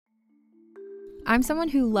I'm someone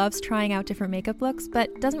who loves trying out different makeup looks,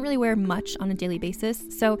 but doesn't really wear much on a daily basis,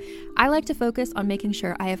 so I like to focus on making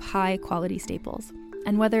sure I have high quality staples.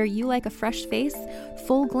 And whether you like a fresh face,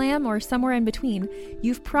 full glam, or somewhere in between,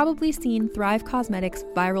 you've probably seen Thrive Causemetics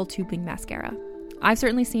Viral Tubing Mascara. I've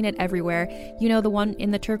certainly seen it everywhere. You know, the one in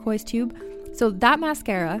the turquoise tube? So that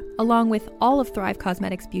mascara, along with all of Thrive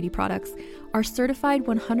Causemetics beauty products, are certified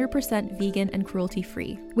 100% vegan and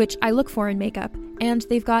cruelty-free, which I look for in makeup, and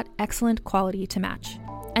they've got excellent quality to match.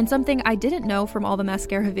 And something I didn't know from all the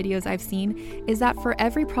mascara videos I've seen is that for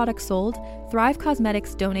every product sold, Thrive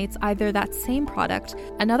Causemetics donates either that same product,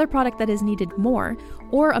 another product that is needed more,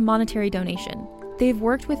 or a monetary donation. They've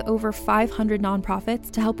worked with over 500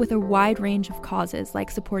 nonprofits to help with a wide range of causes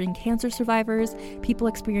like supporting cancer survivors, people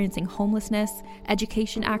experiencing homelessness,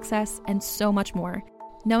 education access, and so much more.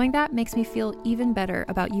 Knowing that makes me feel even better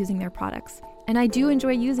about using their products. And I do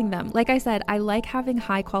enjoy using them. Like I said, I like having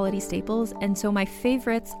high quality staples, and so my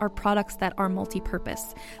favorites are products that are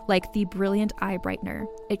multi-purpose, like the Brilliant Eye Brightener.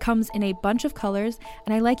 It comes in a bunch of colors,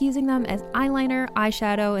 and I like using them as eyeliner,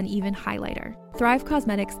 eyeshadow, and even highlighter. Thrive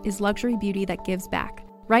Causemetics is luxury beauty that gives back.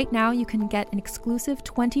 Right now, you can get an exclusive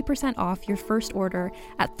 20% off your first order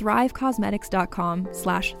at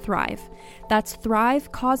thrivecausemetics.com/thrive. That's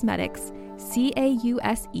Thrive Causemetics,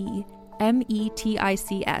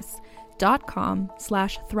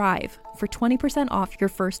 CAUSEMETICS.com/thrive for 20% off your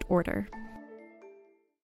first order.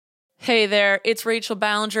 Hey there, it's Rachel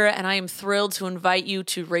Ballinger, and I am thrilled to invite you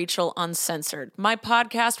to Rachel Uncensored, my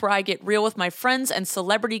podcast where I get real with my friends and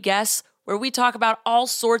celebrity guests, where we talk about all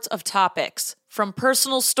sorts of topics. From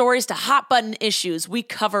personal stories to hot-button issues, we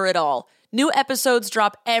cover it all. New episodes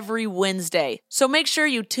drop every Wednesday, so make sure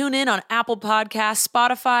you tune in on Apple Podcasts,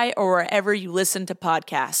 Spotify, or wherever you listen to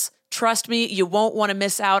podcasts. Trust me, you won't want to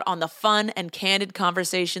miss out on the fun and candid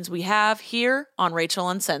conversations we have here on Rachel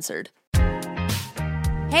Uncensored.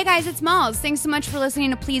 Hey guys, it's Malls. Thanks so much for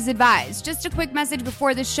listening to Please Advise. Just a quick message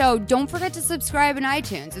before the show. Don't forget to subscribe in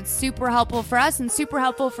iTunes. It's super helpful for us and super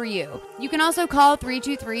helpful for you. You can also call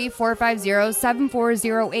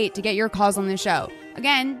 323-450-7408 to get your calls on the show.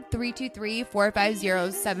 Again,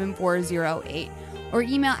 323-450-7408. Or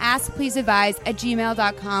email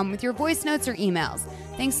askpleaseadvise@gmail.com with your voice notes or emails.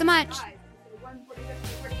 Thanks so much.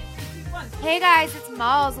 Hey guys, it's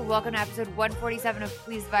Malls. Welcome to episode 147 of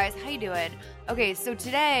Please Advise. How you doing? Okay, so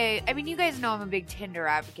today, I mean, you guys know I'm a big Tinder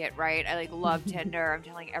advocate, right? I love Tinder. I'm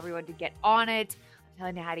telling everyone to get on it. I'm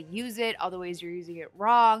telling you how to use it, all the ways you're using it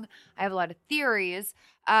wrong. I have a lot of theories.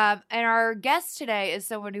 And our guest today is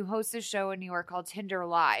someone who hosts a show in New York called Tinder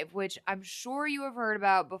Live, which I'm sure you have heard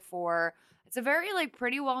about before. It's a very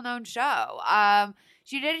pretty well-known show.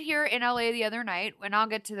 She did it here in LA the other night, and I'll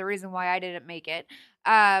get to the reason why I didn't make it.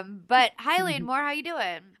 But hi, Lane Moore, how you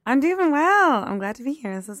doing? I'm doing well. I'm glad to be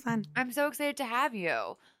here. This is fun. I'm so excited to have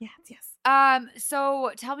you. Yes.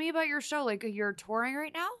 So tell me about your show. You're touring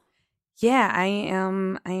right now? Yeah, I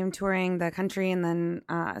am touring the country and then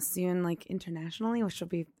soon internationally, which will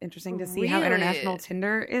be interesting to see how international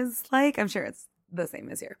Tinder is like. I'm sure it's the same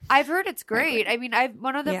as here. I've heard it's great. I mean,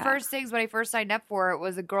 one of the first things when I first signed up for it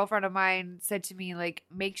was a girlfriend of mine said to me,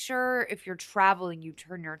 make sure if you're traveling, you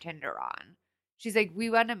turn your Tinder on. She's like, we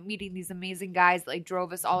wound up meeting these amazing guys that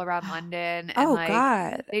drove us all around London. And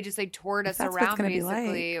God. They just toured us around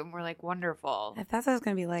basically. And we're wonderful. If that's what it's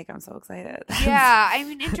going to be like, I'm so excited. Yeah. I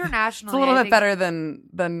mean, internationally. It's a little bit better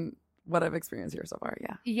than what I've experienced here so far.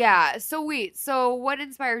 Yeah. Yeah. So what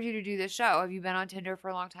inspired you to do this show? Have you been on Tinder for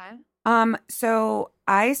a long time? So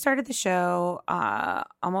I started the show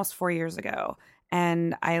almost 4 years ago.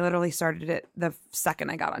 And I literally started it the second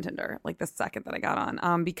I got on Tinder, the second that I got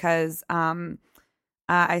on, because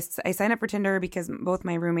I signed up for Tinder because both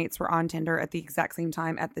my roommates were on Tinder at the exact same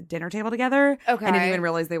time at the dinner table together. Okay. I didn't even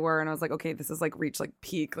realize they were. And I was like, okay, this is reached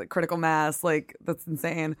peak, critical mass. That's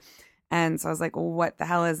insane. And so I was like, well, what the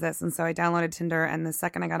hell is this? And so I downloaded Tinder. And the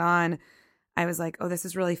second I got on, I was like, oh, this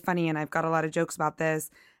is really funny. And I've got a lot of jokes about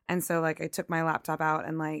this. And so I took my laptop out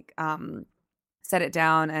and set it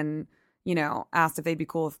down and, asked if they'd be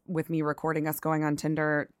cool with me recording us going on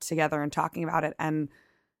Tinder together and talking about it, and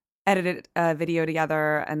edited a video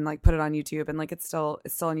together and put it on YouTube. And it's still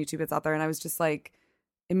on YouTube. It's out there. And I was just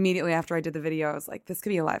immediately after I did the video, I was like, this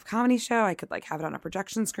could be a live comedy show. I could have it on a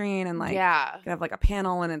projection screen and could have a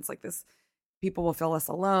panel, and it's this, people will feel less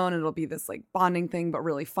alone. It'll be this bonding thing, but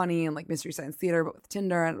really funny, and Mystery Science Theater, but with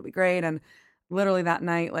Tinder, and it'll be great. And literally that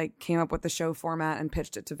night, came up with the show format and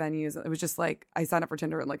pitched it to venues. It was just I signed up for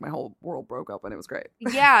Tinder and my whole world broke up, and it was great.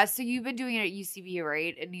 Yeah. So you've been doing it at UCB,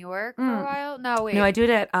 right? In New York for a while? No, wait. No, I do it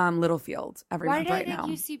at Littlefield every month right now. Why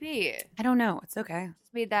did I think UCB? I don't know. It's okay.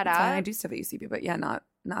 Just made that It's up. fine. I do stuff at UCB, but yeah, not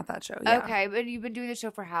not that show. Yeah. Okay, but you've been doing the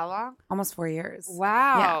show for how long? Almost 4 years.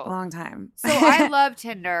 Wow. Yeah, a long time. So I love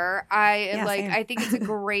Tinder. Yeah, same. I think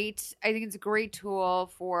it's a great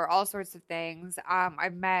tool for all sorts of things.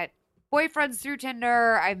 I've met boyfriends through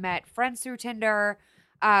Tinder. I've met friends through Tinder.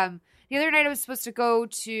 The other night I was supposed to go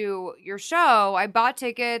to your show. I bought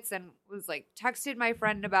tickets and was like texted my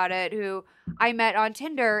friend about it who I met on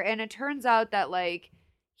Tinder, and it turns out that like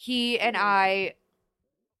he and I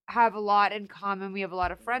have a lot in common. We have a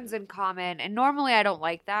lot of friends in common. And normally I don't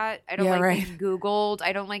like that. I don't being Googled.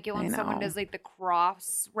 I don't like it when someone does like the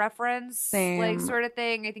cross reference like sort of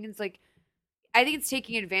thing. I think it's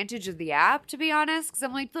taking advantage of the app, to be honest. Because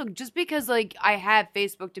I'm like, look, just because like I have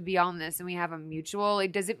Facebook to be on this and we have a mutual,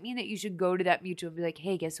 it doesn't mean that you should go to that mutual and be like,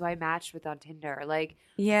 hey, guess who I matched with on Tinder? Like,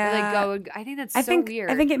 I think that's weird.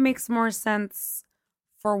 I think it makes more sense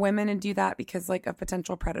for women to do that because like of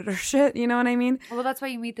potential predator shit. You know what I mean? Well, that's why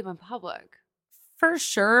you meet them in public. For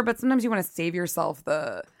sure. But sometimes you want to save yourself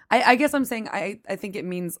I guess I'm saying I think it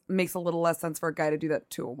makes a little less sense for a guy to do that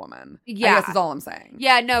to a woman. Yeah. I guess is all I'm saying.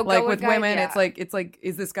 Yeah, no, like with women, it's like,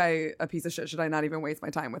 is this guy a piece of shit? Should I not even waste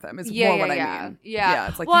my time with him? Is more what I mean. Yeah.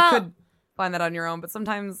 It's like you could find that on your own, but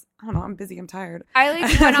sometimes I don't know, I'm busy, I'm tired. I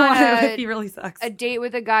like went on he really sucks. A date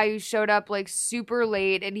with a guy who showed up like super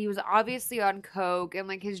late and he was obviously on coke and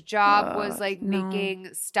like his job was like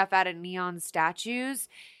making stuff out of neon statues.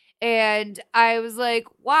 And I was like,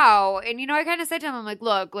 wow. And, I kind of said to him, I'm like,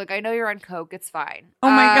 look, I know you're on coke. It's fine. Oh,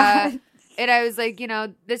 my God. And I was like,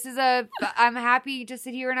 I'm happy to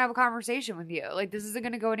sit here and have a conversation with you. Like, this isn't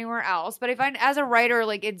going to go anywhere else. But I find as a writer,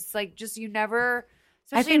 like, it's like just you never,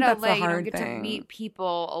 especially in LA, you don't get to meet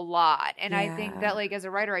people a lot. And I think that, like, as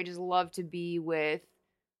a writer, I just love to be with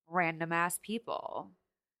random ass people.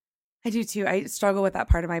 I do, too. I struggle with that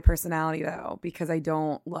part of my personality, though, because I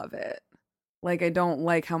don't love it. Like, I don't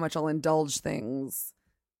like how much I'll indulge things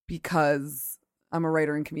because I'm a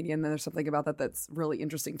writer and comedian. And there's something about that that's really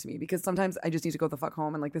interesting to me because sometimes I just need to go the fuck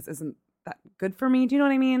home and, like, this isn't that good for me. Do you know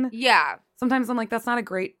what I mean? Yeah. Sometimes I'm like, that's not a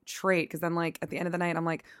great trait because then, like, at the end of the night, I'm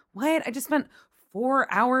like, what? I just spent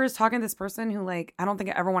 4 hours talking to this person who, like, I don't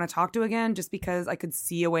think I ever want to talk to again just because I could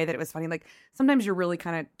see a way that it was funny. Like, sometimes you're really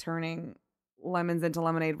kind of turning lemons into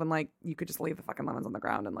lemonade when, like, you could just leave the fucking lemons on the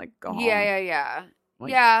ground and, like, go home. Yeah.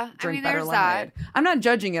 Like, Drink better lemonade. I'm not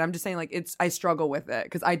judging it. I'm just saying, like, I struggle with it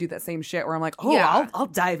because I do that same shit where I'm like, I'll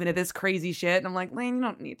dive into this crazy shit, and I'm like, Lane, you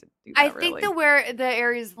don't need to do that. I think the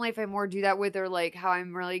areas of life I more do that with are like how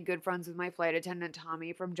I'm really good friends with my flight attendant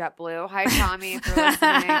Tommy from JetBlue. Hi Tommy, if you're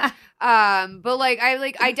listening. But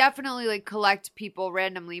I definitely like collect people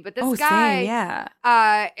randomly. But this guy,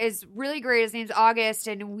 is really great. His name's August,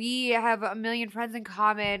 and we have a million friends in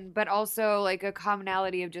common, but also like a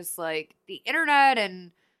commonality of just like the internet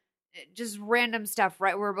and just random stuff,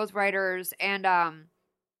 right? We're both writers, and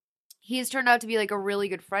he's turned out to be like a really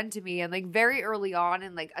good friend to me. And like very early on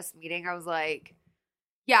in like us meeting, I was like,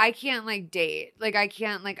 yeah, I can't like date. Like I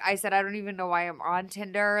can't, like I said, I don't even know why I'm on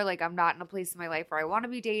Tinder. Like I'm not in a place in my life where I want to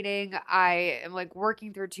be dating. I am like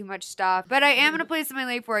working through too much stuff, but I am in a place in my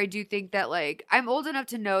life where I do think that like I'm old enough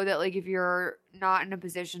to know that like if you're not in a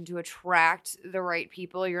position to attract the right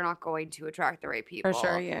people, you're not going to attract the right people. For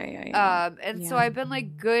sure, yeah. So I've been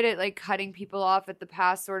like good at like cutting people off at the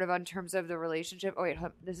past sort of on terms of the relationship. Oh wait,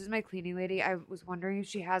 this is my cleaning lady. I was wondering if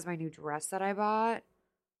she has my new dress that I bought.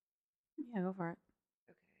 Yeah, go for it.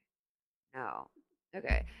 No.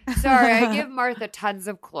 Okay. Sorry, I give Martha tons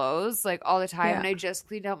of clothes like all the time, and I just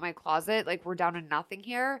cleaned out my closet. Like we're down to nothing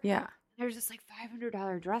here. Yeah. There's this like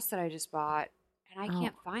 $500 dress that I just bought, and I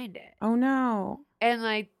can't find it. Oh no. And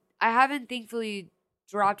like I haven't thankfully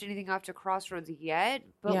dropped anything off to Crossroads yet,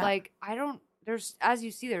 but like I don't. There's, as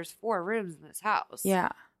you see, there's 4 rooms in this house. Yeah.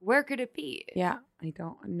 Where could it be? Yeah.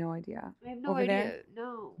 No idea. I have no idea. There?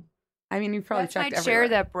 No. I mean, you probably checked everywhere. That's my chair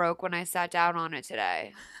that broke when I sat down on it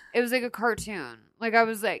today. It was like a cartoon. Like I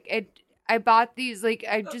was like, I bought these, like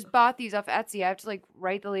I just bought these off Etsy. I have to like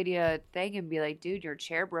write the lady a thing and be like, dude, your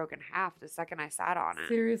chair broke in half the second I sat on it.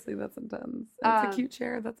 Seriously, that's intense. It's a cute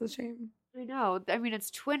chair. That's a shame. I know. I mean,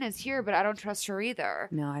 its twin is here, but I don't trust her either.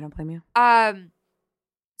 No, I don't blame you.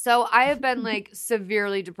 So I have been like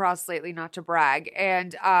severely depressed lately, not to brag,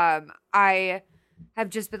 and I have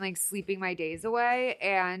just been like sleeping my days away,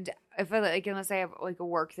 and if I like, unless I have like a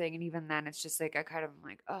work thing, and even then it's just like I kind of am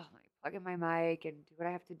like, oh, like plug in my mic and do what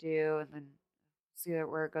I have to do, and then see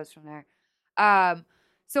where it goes from there.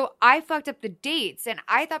 So I fucked up the dates, and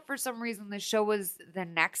I thought for some reason the show was the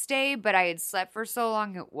next day, but I had slept for so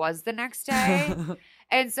long it was the next day.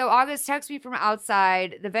 And so August texts me from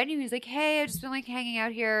outside the venue. He's like, hey, I've just been like hanging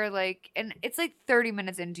out here, like, and it's like 30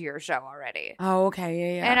 minutes into your show already. Oh,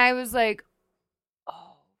 okay, yeah. And I was like,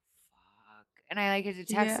 oh. And I like had to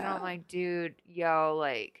text him. I'm like, dude, yo,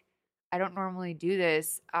 like, I don't normally do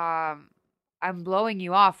this. I'm blowing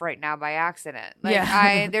you off right now by accident. Like,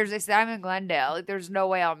 I'm in Glendale. Like, there's no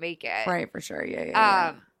way I'll make it. Right, for sure.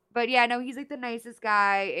 Yeah. But yeah, no, he's like the nicest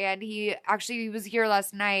guy, and he was here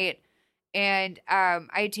last night, and I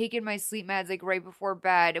had taken my sleep meds like right before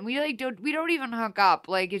bed, and we don't even hook up.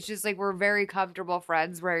 Like, it's just like we're very comfortable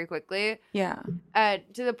friends very quickly. Yeah.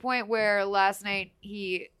 To the point where last night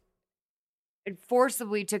he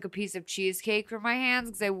forcibly took a piece of cheesecake from my hands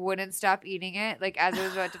because I wouldn't stop eating it, like as I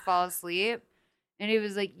was about to fall asleep. And he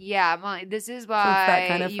was like, "Yeah, Molly, this is why that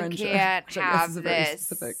kind of you friendship. can't have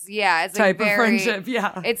this." Yeah, it's type like of friendship.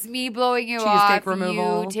 Yeah, it's me blowing you cheesecake off,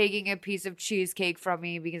 removal. you taking a piece of cheesecake from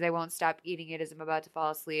me because I won't stop eating it as I'm about to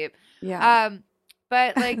fall asleep. Yeah.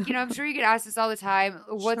 But like, you know, I'm sure you get asked this all the time.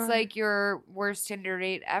 What's Sure. like your worst Tinder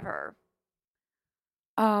date ever?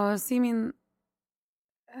 Oh, so you mean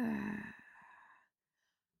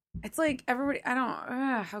it's like everybody, I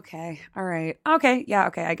don't, okay. All right. Okay. Yeah.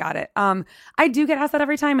 Okay. I got it. I do get asked that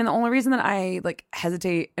every time. And the only reason that I like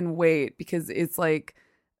hesitate and wait because it's like,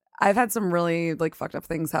 I've had some really like fucked up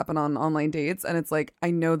things happen on online dates. And it's like,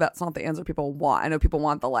 I know that's not the answer people want. I know people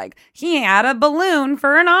want the like, he had a balloon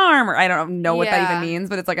for an arm, or I don't know what that even means,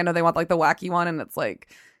 but it's like, I know they want like the wacky one. And it's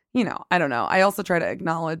like, you know, I don't know. I also try to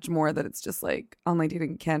acknowledge more that it's just like online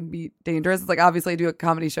dating can be dangerous. It's like, obviously I do a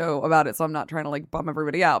comedy show about it, so I'm not trying to like bum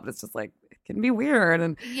everybody out, but it's just like, it can be weird.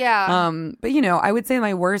 And but you know, I would say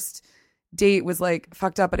my worst date was like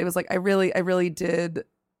fucked up, but it was like, I really did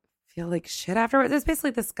feel like shit afterwards. There's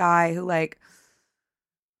basically this guy who like,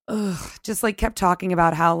 just like kept talking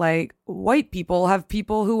about how like white people have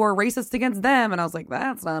people who are racist against them, and I was like,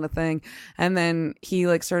 that's not a thing. And then he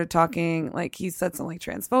like started talking, like he said some like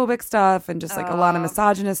transphobic stuff and just like a lot of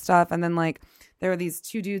misogynist stuff. And then like there were these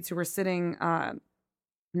two dudes who were sitting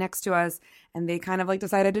next to us, and they kind of like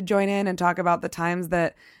decided to join in and talk about the times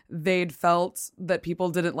that they'd felt that people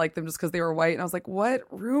didn't like them just because they were white. And I was like, what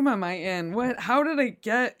room am I in? How did I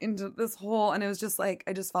get into this hole? And it was just like,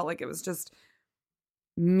 I just felt like it was just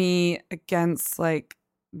me against like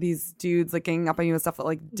these dudes like ganging up on you and stuff that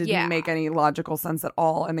like didn't make any logical sense at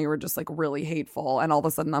all, and they were just like really hateful. And all of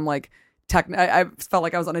a sudden I'm like I felt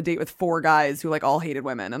like I was on a date with 4 guys who like all hated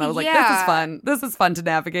women, and I was like, this is fun to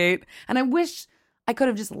navigate. And I wish I could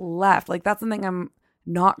have just left. Like that's something I'm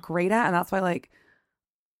not great at, and that's why like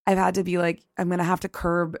I've had to be like, I'm gonna have to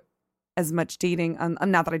curb as much dating.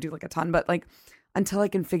 Not that I do like a ton, but like until I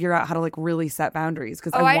can figure out how to like really set boundaries.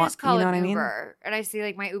 Because I just call it Uber, I mean? And I see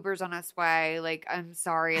like my Uber's on its way. Like I'm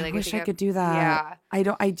sorry. Like I wish I could do that.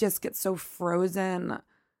 Yeah, I just get so frozen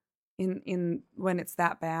in when it's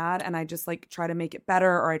that bad, and I just like try to make it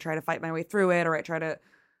better, or I try to fight my way through it, or I try to.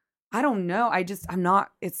 I don't know. I'm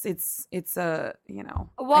not. It's a you know.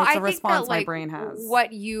 Well, it's a response think that, like, my brain has.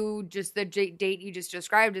 What you just the date you just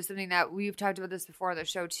described is something that we've talked about this before on the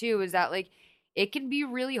show too. Is that like it can be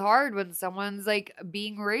really hard when someone's like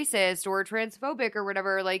being racist or transphobic or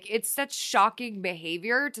whatever. Like it's such shocking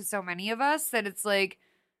behavior to so many of us that it's like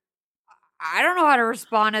I don't know how to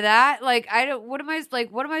respond to that. Like what am I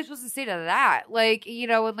supposed to say to that? Like, you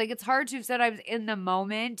know, and like it's hard to sometimes in the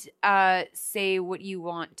moment say what you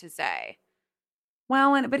want to say.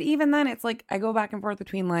 Well, but even then it's like I go back and forth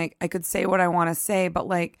between like I could say what I want to say, but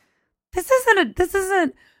like this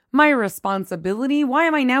isn't my responsibility. Why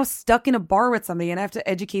am I now stuck in a bar with somebody and I have to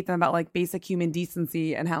educate them about like basic human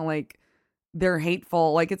decency and how like they're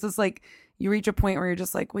hateful? Like it's just like you reach a point where you're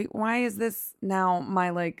just like, wait, why is this now my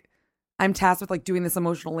like I'm tasked with like doing this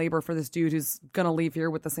emotional labor for this dude who's gonna leave here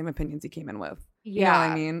with the same opinions he came in with. You know what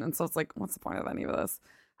I mean? And so it's like, what's the point of any of this?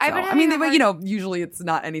 So, I mean, you know, usually it's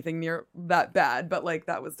not anything near that bad, but like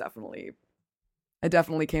that was I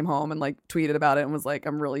definitely came home and like tweeted about it and was like,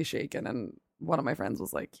 I'm really shaken. And one of my friends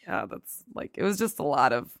was like, yeah, that's like, it was just a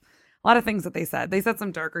lot of things that they said. They said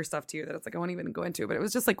some darker stuff too that it's like I won't even go into, but it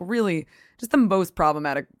was just like really just the most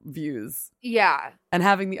problematic views. Yeah. And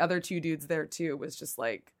having the other 2 dudes there too was just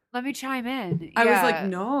like, let me chime in. I was like,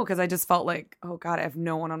 no, because I just felt like, oh God, I have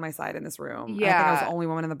no one on my side in this room. Yeah. I think I was the only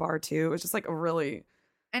woman in the bar too. It was just like a really.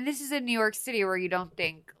 And this is in New York City where you don't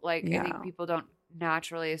think like, I think people don't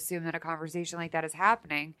naturally assume that a conversation like that is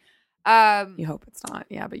happening. You hope it's not.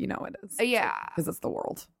 Yeah, but you know it is. Yeah. Because it's the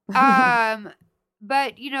world.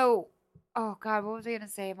 But you know, oh God, what was I going to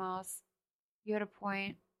say, Miles? You had a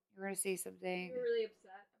point. You were going to say something. You were really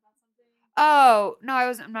upset about something? Oh, no,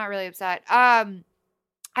 I'm not really upset.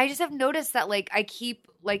 I just have noticed that like I keep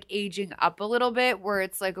like aging up a little bit where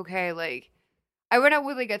it's like, okay, like I went out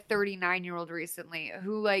with like a 39-year-old recently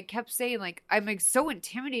who like kept saying like, I'm like so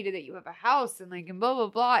intimidated that you have a house and like and blah, blah,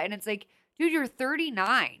 blah. And it's like, dude, you're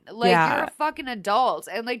 39. Like, Yeah. you're a fucking adult.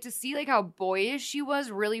 And, like, to see, like, how boyish she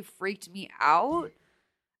was really freaked me out.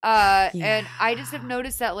 And I just have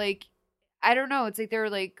noticed that, like, I don't know. It's like they're,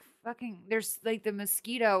 like, fucking, there's, like, the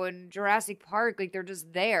mosquito in Jurassic Park. Like, they're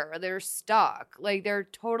just there. They're stuck. Like, they're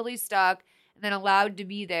totally stuck and then allowed to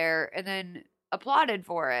be there and then applauded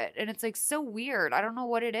for it. And it's, like, so weird. I don't know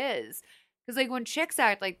what it is. Because, like, when chicks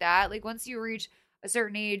act like that, like, once you reach a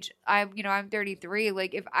certain age, I'm 33.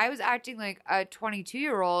 Like, if I was acting like a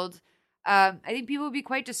 22-year-old, I think people would be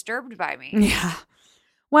quite disturbed by me. Yeah.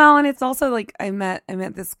 Well, and it's also like I met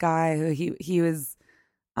this guy who he was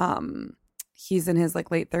he's in his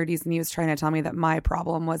like late 30s, and he was trying to tell me that my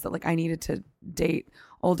problem was that like I needed to date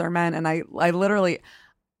older men, and I literally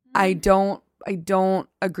I don't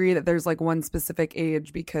agree that there's like one specific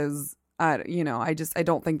age, because I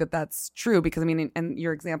don't think that that's true, because I mean, and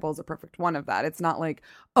your example is a perfect one of that. It's not like,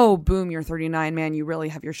 oh, boom, you're 39, man, you really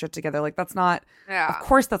have your shit together. Like, that's not, of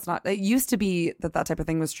course that's not, it used to be that type of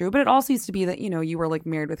thing was true, but it also used to be that, you were like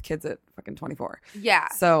married with kids at fucking 24. Yeah.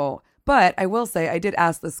 So, but I will say, I did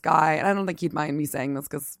ask this guy, and I don't think he'd mind me saying this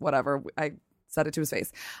because whatever, I said it to his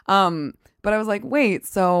face. But I was like, wait,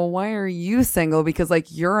 so why are you single? Because like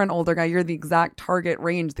you're an older guy, you're the exact target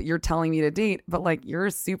range that you're telling me to date, but like you're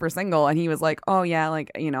super single. And he was like, oh yeah, like,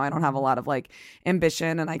 I don't have a lot of like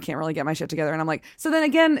ambition and I can't really get my shit together. And I'm like, so then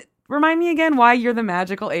again, remind me again why you're the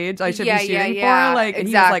magical age I should be shooting for. Like, and exactly.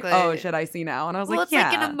 he was like, oh, should I see now? And I was like, it's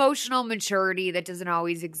like an emotional maturity that doesn't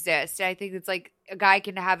always exist. I think it's like a guy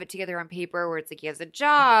can have it together on paper where it's like he has a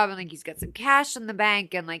job and like he's got some cash in the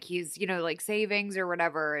bank and like he's, like savings or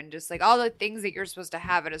whatever, and just like all the things that you're supposed to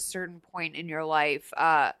have at a certain point in your life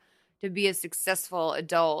to be a successful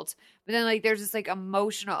adult. But then like there's this like a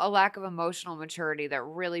lack of emotional maturity that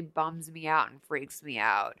really bums me out and freaks me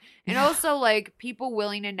out. And also like people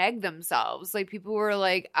willing to neg themselves. Like people were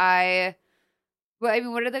like,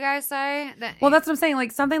 what did the guy say? Well, that's what I'm saying.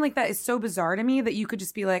 Like something like that is so bizarre to me that you could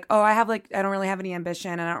just be like, oh, I don't really have any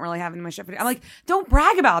ambition and I don't really have any shit. I'm like, don't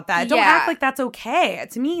brag about that. Don't act like that's okay.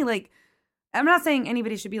 To me, like, I'm not saying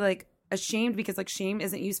anybody should be like ashamed, because like shame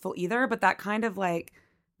isn't useful either. But that kind of like,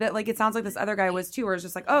 that like it sounds like this other guy was too, where it's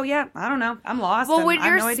just like, oh yeah, I don't know, I'm lost. Well, when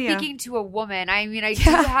you're no speaking to a woman, I mean, I do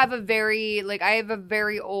have a very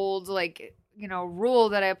old like rule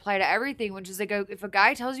that I apply to everything, which is like if a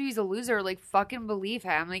guy tells you he's a loser, like fucking believe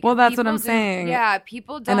him. Like, well, that's what I'm saying. Yeah,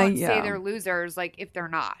 people don't say they're losers, like if they're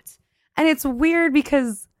not. And it's weird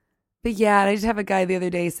because, but yeah, I just have a guy the other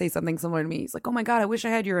day say something similar to me. He's like, oh my God, I wish I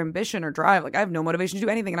had your ambition or drive. Like I have no motivation to do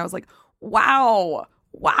anything. And I was like, wow,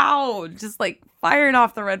 just like firing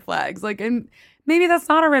off the red flags. Like, and maybe that's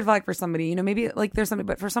not a red flag for somebody, maybe like there's somebody,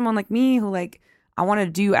 but for someone like me who like, I want to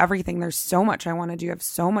do everything. There's so much I want to do. I have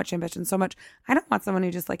so much ambition, so much. I don't want someone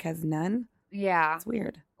who just like has none. Yeah. It's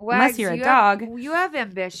weird. Wags, unless you're a dog. You have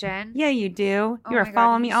ambition. Yeah, you do. Oh you are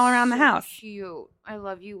following me all around the house. Cute. I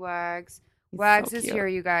love you, Wags. He's Wags so is cute. here,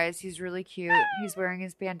 you guys. He's really cute. He's wearing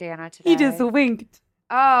his bandana today. He just winked.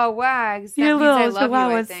 Oh, Wags. That Your means I little love chihuahua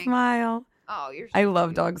you, I think. smile. Oh, you're so I love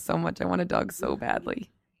cute. dogs so much. I want a dog so badly.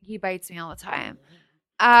 He bites me all the time.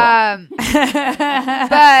 Cool.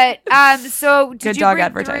 So did Good you dog bring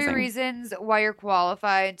advertising. 3 reasons why you're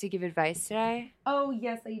qualified to give advice today? Oh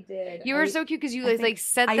yes, I did. You were so cute because you I think like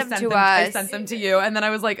sent I them sent to them, us. I sent them to you, and then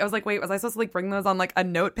I was like, wait, was I supposed to like bring those on like a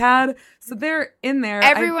notepad? So they're in there.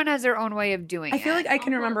 Everyone has their own way of doing it. I feel like I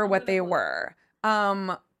can remember what they were.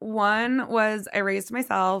 One was I raised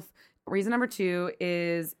myself. Reason number 2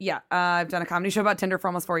 is, I've done a comedy show about Tinder for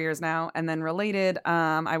almost 4 years now. And then related,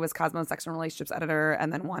 I was Cosmo Sex and Relationships editor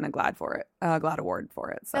and then won a GLAAD award for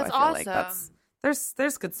it. So That's I feel awesome. like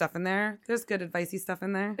there's good stuff in there. There's good advicey stuff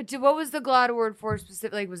in there. What was the GLAAD award for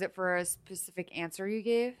specific? Like, was it for a specific answer you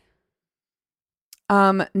gave?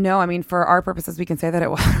 No, I mean, for our purposes, we can say that it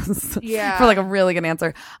was Yeah. for like a really good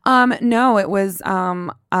answer. No, it was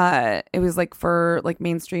like for like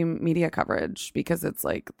mainstream media coverage, because it's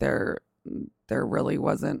like there really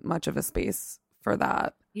wasn't much of a space for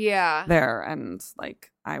that Yeah. there. And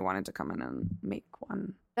like, I wanted to come in and make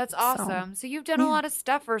one. That's awesome. So you've done a lot of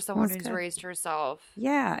stuff for someone That's who's good. raised herself.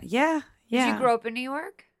 Yeah. Did you grow up in New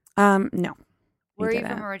York? No. Where are you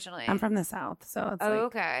didn't. from originally? I'm from the South. So it's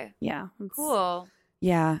okay. Yeah. Cool.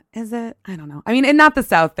 Yeah. Is it? I don't know. I mean, and not the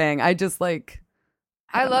South thing. I just like,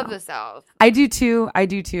 I don't love know. the South. I do too.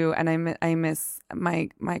 And I miss my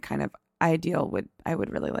kind of ideal I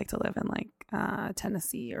would really like to live in like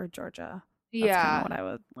Tennessee or Georgia. That's kind of what I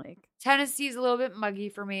would like. Tennessee's a little bit muggy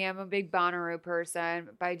for me. I'm a big Bonnaroo person,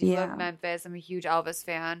 but I do love Yeah. Memphis. I'm a huge Elvis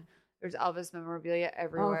fan. There's Elvis memorabilia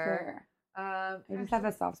everywhere. I just have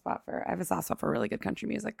a soft spot for really good country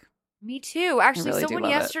music. Me too. Actually, really do someone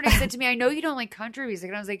love it. yesterday said to me, I know you don't like country music.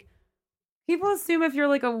 And I was like, People assume if you're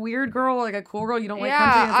like a weird girl or like a cool girl, you don't like Yeah,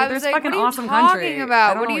 country. And it's I like, was there's like, fucking what are you awesome talking country.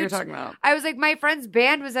 about? I don't What know are what you you're talking about. I was like, my friend's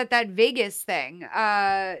band was at that Vegas thing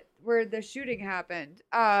where the shooting happened.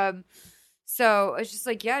 So it's just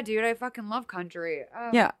like, yeah, dude, I fucking love country.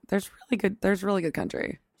 Yeah, there's really good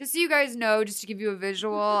country. Just so you guys know, just to give you a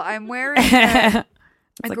visual, I'm wearing a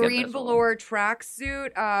It's a good green visual. velour tracksuit,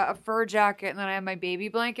 a fur jacket, and then I have my baby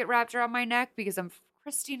blanket wrapped around my neck because I'm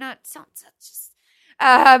Christina. Sounds just.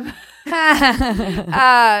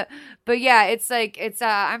 But yeah, it's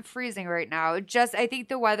I'm freezing right now. I think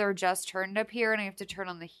the weather just turned up here, and I have to turn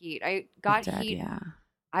on the heat. I got heat. Yeah.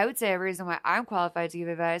 I would say a reason why I'm qualified to give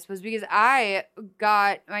advice was because I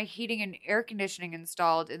got my heating and air conditioning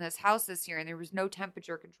installed in this house this year, and there was no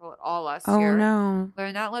temperature control at all last year. Oh no.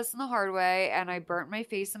 Learned that lesson the hard way, and I burnt my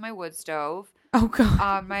face in my wood stove Oh god.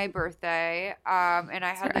 on my birthday. And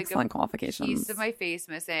I had like excellent a qualifications. piece of my face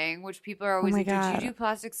missing, which people are always my like, God. did you do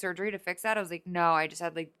plastic surgery to fix that? I was like, no, I just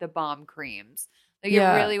had like the bomb creams. Like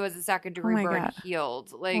Yeah. it really was a second degree my burn God.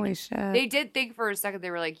 healed. Like Holy shit. they did think for a second,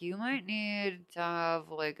 they were like, you might need to have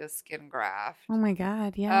like a skin graft. Oh my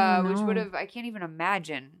god. Yeah. Which would no. have, I can't even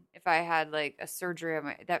imagine if I had like a surgery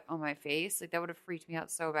on my face. Like that would have freaked me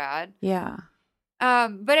out so bad. Yeah.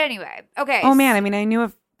 But anyway, okay. Oh man, I mean, I knew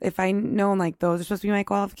if I known like those are supposed to be my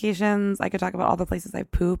qualifications, I could talk about all the places I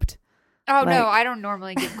pooped. Oh no, like- I don't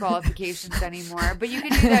normally give qualifications anymore, but you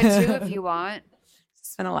can do that too if you want.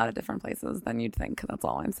 It's been a lot of different places than you'd think. That's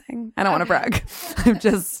all I'm saying. I don't want to Okay. brag. I've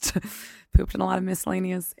just pooped in a lot of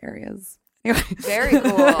miscellaneous areas. Anyway. Very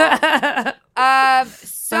cool.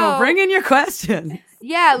 So bring in your questions.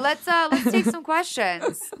 Yeah, let's take some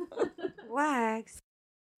questions. Wax.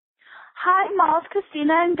 Hi, Malls,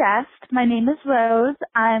 Christina, and guest. My name is Rose.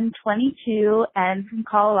 I'm 22 and from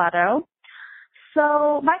Colorado.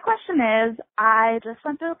 So my question is, I just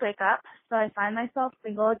went through a breakup, so I find myself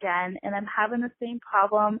single again, and I'm having the same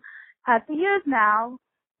problem had for years now.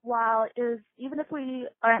 While even if we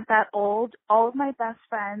aren't that old, all of my best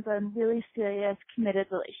friends are in really serious, committed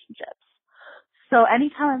relationships. So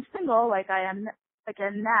anytime I'm single, like I am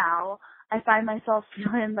again now, I find myself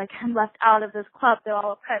feeling like I'm left out of this club they're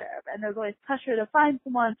all a part of, and there's always pressure to find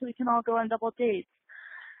someone so we can all go on double dates.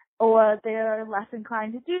 Or they're less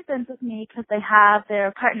inclined to do things with me because they have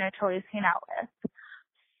their partner to always hang out with.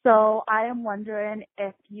 So I am wondering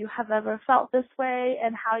if you have ever felt this way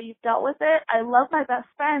and how you've dealt with it. I love my best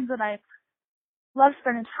friends and I love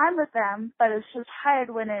spending time with them, but it's just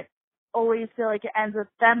hard when it always feel like it ends with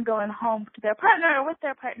them going home to their partner or with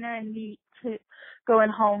their partner and me to going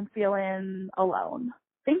home feeling alone.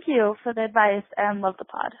 Thank you for the advice and love the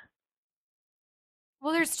pod.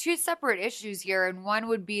 Well, there's two separate issues here, and one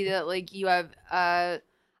would be that like you have a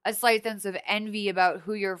slight sense of envy about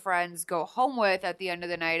who your friends go home with at the end of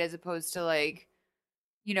the night, as opposed to like,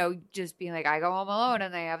 you know, just being like, I go home alone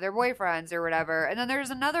and they have their boyfriends or whatever. And then there's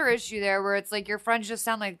another issue there where it's like your friends just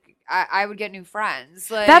sound like I would get new friends.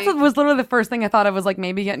 Like That's what was literally the first thing I thought of was like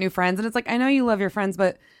maybe get new friends. And it's like, I know you love your friends,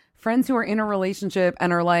 but friends who are in a relationship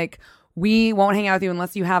and are like, we won't hang out with you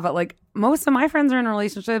unless you have it. Like most of my friends are in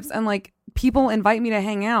relationships and like people invite me to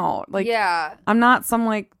hang out. Like, yeah. I'm not some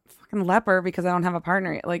like fucking leper because I don't have a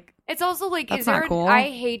partner. Like, It's also like, That's is there? not cool. I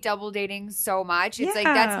hate double dating so much. It's like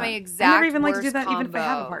that's my Yeah. exact. I never even like to worst do that combo. even if I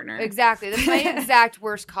have a partner. Exactly, that's my exact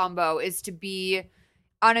worst combo is to be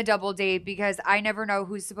on a double date because I never know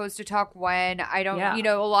who's supposed to talk when. I don't. Yeah. You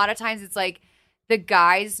know, a lot of times it's like the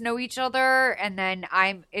guys know each other, and then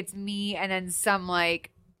it's me, and then some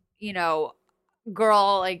like, you know,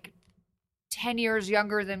 girl like 10 years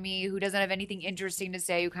younger than me who doesn't have anything interesting to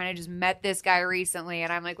say, who kind of just met this guy recently,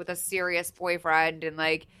 and I'm like with a serious boyfriend, and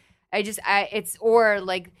like it's or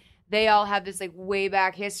like they all have this like way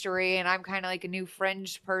back history, and I'm kind of like a new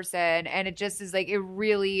fringe person, and it just is like it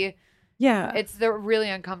really. yeah. It's the really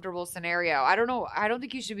uncomfortable scenario. I don't know. I don't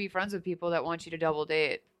think you should be friends with people that want you to double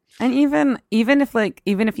date. And even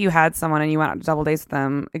if you had someone and you went out to double dates with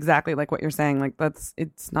them, exactly like what you're saying, like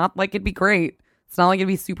it's not like it'd be great. It's not like it'd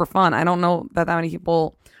be super fun. I don't know that many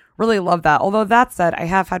people really love that. Although that said, I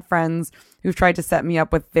have had friends who've tried to set me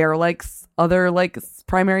up with their like other like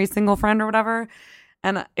primary single friend or whatever.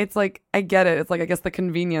 And it's like, I get it. It's like, I guess the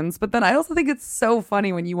convenience. But then I also think it's so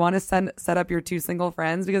funny when you want to set up your two single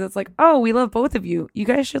friends because it's like, oh, we love both of you. You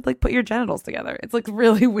guys should like put your genitals together. It's like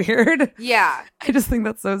really weird. Yeah. I just think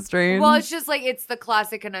that's so strange. Well, it's just like it's the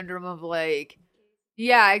classic conundrum of like,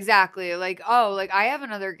 yeah, exactly. Like, oh, like I have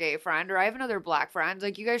another gay friend or I have another black friend.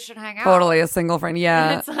 Like, you guys should hang out. Totally a single friend. And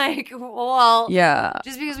Yeah. it's like, well, Yeah.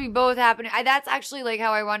 just because we both happen. That's actually like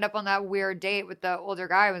how I wound up on that weird date with the older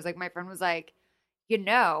guy. Was like my friend was like,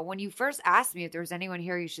 when you first asked me if there was anyone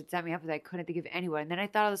here you should set me up with, I couldn't think of anyone. And then I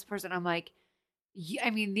thought of this person. I'm like, I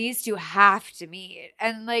mean, these two have to meet.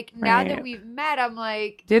 And like, now that we've met, I'm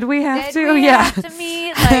like, did we have to? We yeah. have to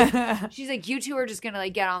meet? Like, she's like, you two are just going to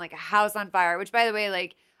like get on like a house on fire, which by the way,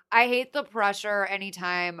 like, I hate the pressure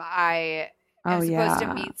anytime I am supposed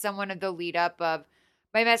to meet someone of the lead up of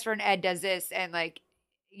my best friend Ed does this. And like,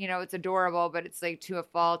 you know, it's adorable, but it's like to a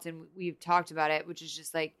fault. And we've talked about it, which is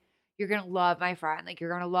just like, you're going to love my friend. Like, you're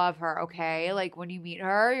going to love her. Okay. Like, when you meet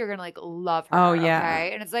her, you're going to like love her. Oh, yeah.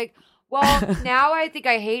 Okay. And it's like, well, now I think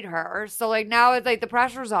I hate her. So like, now it's like the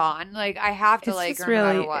pressure's on. Like, I have to like her no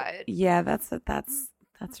matter what. Yeah.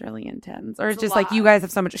 That's really intense. Or it's just like, you guys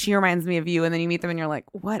have so much, she reminds me of you. And then you meet them and you're like,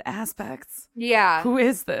 what aspects? Yeah. Who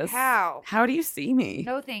is this? How do you see me?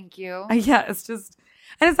 No, thank you. Yeah. It's just,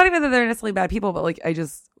 and it's not even that they're necessarily bad people, but like, I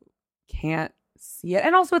just can't see it.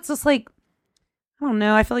 And also it's just like, I don't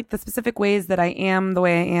know. I feel like the specific ways that I am the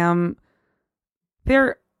way I am,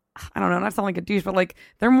 they're, I don't know, not sound like a douche, but like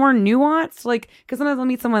they're more nuanced. Like, because sometimes I'll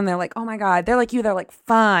meet someone and they're like, oh my God, they're like you, they're like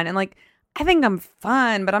fun. And like, I think I'm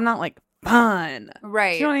fun, but I'm not like fun.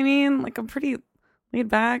 Right. Do you know what I mean? Like, I'm pretty laid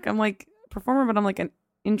back. I'm like a performer, but I'm like an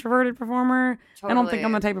introverted performer. Totally. I don't think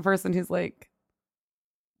I'm the type of person who's like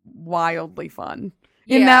wildly fun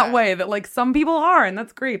in that way that like some people are. And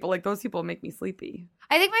that's great. But like those people make me sleepy.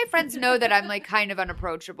 I think my friends know that I'm like kind of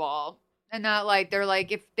unapproachable. And not like, they're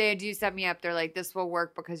like, if they do set me up, they're like, this will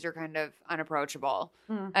work because you're kind of unapproachable.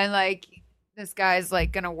 And like, this guy's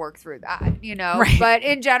like going to work through that, you know? Right. But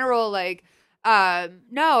in general, like,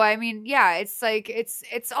 no, I mean, yeah, it's like,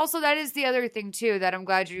 it's also, that is the other thing too, that I'm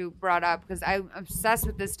glad you brought up, because I'm obsessed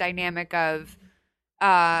with this dynamic of,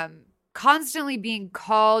 constantly being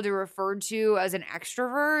called or referred to as an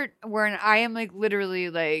extrovert, where I am like, literally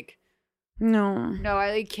like, No,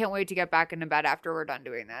 I like can't wait to get back into bed after we're done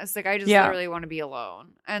doing this. Like, I just literally want to be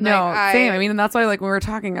alone. And like, same. I mean, and that's why like when we were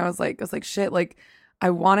talking, I was like, shit, like I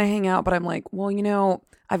want to hang out, but I'm like, well, you know,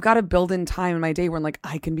 I've got to build in time in my day where like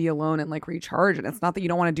I can be alone and like recharge. And it's not that you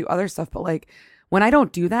don't want to do other stuff, but like when I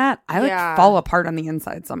don't do that, I like fall apart on the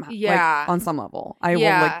inside somehow. Yeah. Like, on some level, I will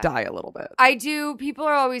like die a little bit. I do. People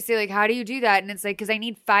are always say like, how do you do that? And it's like, because I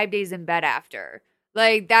need 5 days in bed after.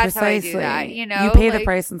 Like, that's Precisely. how I do that, you know? You pay like, the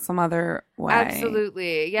price in some other way.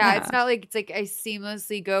 Absolutely. Yeah. It's not like, it's like I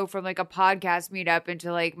seamlessly go from like a podcast meetup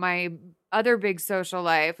into like my other big social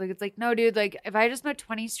life. Like, it's like, no, dude, like if I just met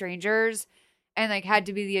 20 strangers and like had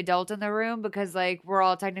to be the adult in the room because like we're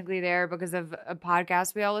all technically there because of a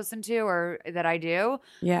podcast we all listen to or that I do.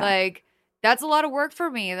 Yeah. Like, that's a lot of work for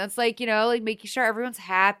me. That's like, you know, like making sure everyone's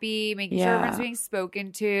happy, making sure everyone's being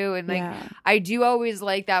spoken to. And like, I do always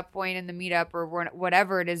like that point in the meetup or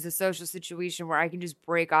whatever it is, the social situation where I can just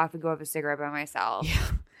break off and go have a cigarette by myself.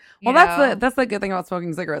 Yeah. Well, that's the good thing about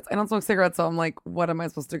smoking cigarettes. I don't smoke cigarettes, so I'm like, what am I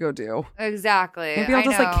supposed to go do? Exactly. Maybe I'll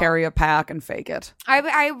just like carry a pack and fake it.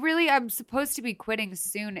 I'm supposed to be quitting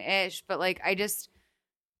soon-ish, but like,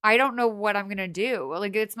 I don't know what I'm going to do.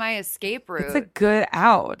 Like, it's my escape route. It's a good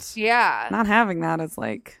out. Yeah. Not having that is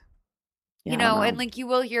like, you know, and like you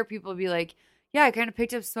will hear people be like, yeah, I kind of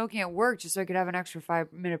picked up smoking at work just so I could have an extra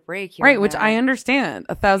 5-minute break here. Right, which I understand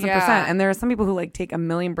 1,000%. And there are some people who like take a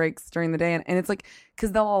million breaks during the day. And it's like,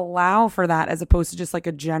 because they'll allow for that as opposed to just like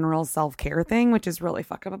a general self-care thing, which is really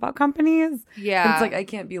fucked up about companies. Yeah. But it's like, I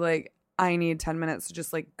can't be like, I need 10 minutes to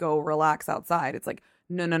just like go relax outside. It's like,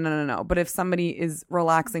 no. But if somebody is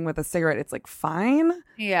relaxing with a cigarette, it's like fine.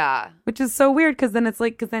 Yeah. Which is so weird because then it's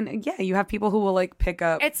like, you have people who will like pick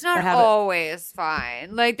up. It's not always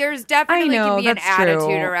fine. Like there's definitely can be an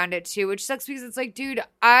attitude around it too, which sucks because it's like, dude,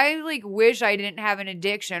 I like wish I didn't have an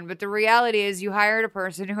addiction, but the reality is you hired a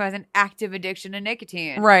person who has an active addiction to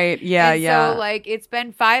nicotine. Right. Yeah. And so like it's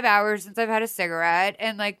been 5 hours since I've had a cigarette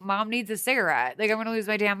and like mom needs a cigarette. Like I'm going to lose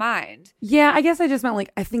my damn mind. Yeah. I guess I just meant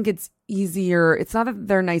like, I think it's easier. It's not that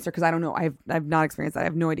they're nicer because I don't know. I've not experienced that. I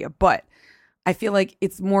have no idea. But I feel like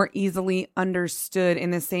it's more easily understood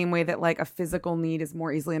in the same way that like a physical need is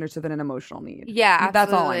more easily understood than an emotional need. Yeah, absolutely.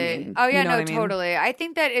 That's all I mean. Oh yeah, no, totally. I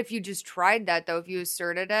think that if you just tried that though, if you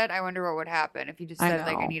asserted it, I wonder what would happen if you just said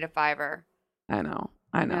like I need a $5. I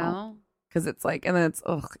know. Because it's like, and then it's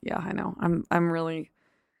I know. I'm really.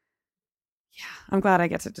 Yeah, I'm glad I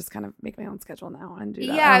get to just kind of make my own schedule now and do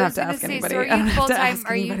that. Yeah, I don't have to ask anybody. So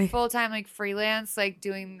are you full-time like freelance, like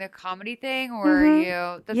doing the comedy thing, or are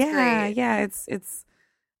you? That's great. Yeah.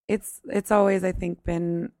 It's always I think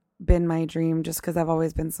been my dream, just because I've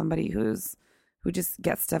always been somebody who just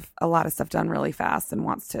gets a lot of stuff done really fast and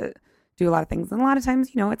wants to do a lot of things. And a lot of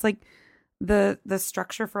times, you know, it's like the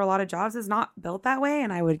structure for a lot of jobs is not built that way,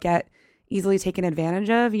 and I would get easily taken advantage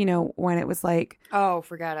of, you know, when it was like, Oh,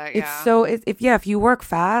 forget it. it's Yeah. so, if you work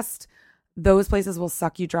fast, those places will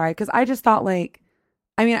suck you dry. Cause I just thought like,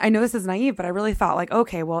 I mean, I know this is naive, but I really thought like,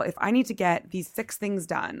 okay, well, if I need to get these 6 things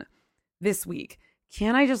done this week,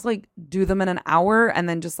 can I just like do them in an hour and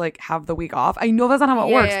then just like have the week off? I know that's not how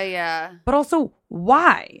it works. Yeah. But also,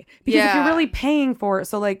 why? Because if you're Yeah. really paying for,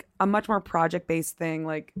 so like a much more project based thing,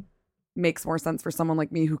 like makes more sense for someone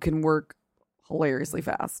like me who can work hilariously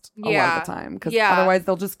fast a lot Yeah. of the time. Because Yeah. otherwise,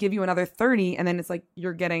 they'll just give you another 30, and then it's like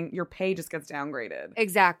your pay just gets downgraded.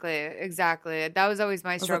 Exactly. That was always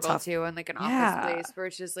my was a struggle tough- too, in like an Yeah. office place where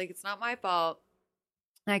it's just like it's not my fault.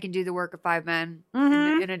 I can do the work of 5 men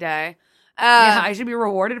Mhm. in a day. Yeah, I should be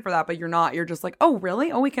rewarded for that, but you're not. You're just like, oh,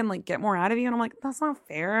 really? Oh, we can like get more out of you, and I'm like, that's not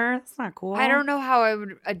fair. That's not cool. I don't know how I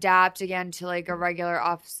would adapt again to like a regular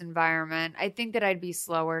office environment. I think that I'd be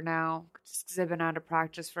slower now just because I've been out of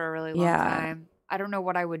practice for a really long Yeah. time. I don't know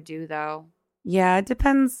what I would do though. Yeah, it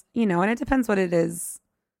depends, you know, and it depends what it is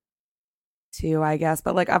too, I guess.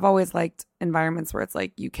 But like I've always liked environments where it's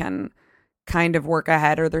like you can kind of work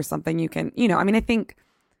ahead or there's something you can, you know, I mean, I think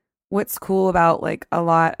what's cool about like a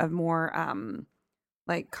lot of more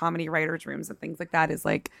like comedy writers' rooms and things like that is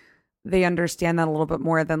like they understand that a little bit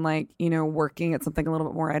more than like, you know, working at something a little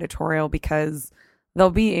bit more editorial, because there'll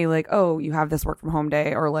be a like, oh, you have this work from home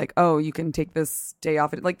day, or like, oh, you can take this day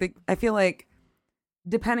off. Like I feel like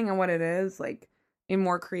depending on what it is, like in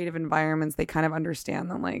more creative environments, they kind of understand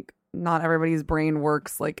that like not everybody's brain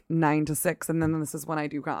works like 9 to 6, and then this is when I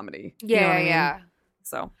do comedy. You know what I mean?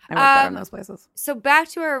 So I work better in those places. So back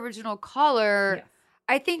to our original caller, Yes.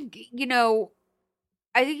 I think, you know,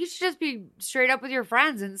 I think you should just be straight up with your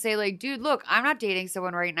friends and say like, dude, look, I'm not dating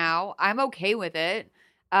someone right now. I'm okay with it.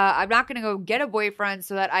 I'm not going to go get a boyfriend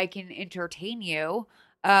so that I can entertain you.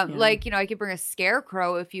 Like, you know, I could bring a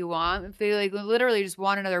scarecrow if you want. If they like literally just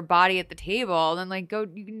want another body at the table, then like go,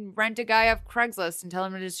 you can rent a guy off Craigslist and tell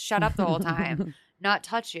him to just shut up the whole time, not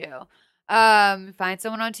touch you. Find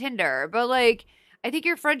someone on Tinder. But like, I think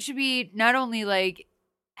your friend should be not only like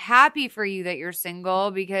happy for you that you're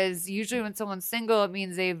single, because usually when someone's single, it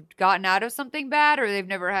means they've gotten out of something bad or they've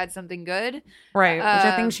never had something good. Right. Which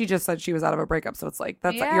I think she just said she was out of a breakup. So it's like,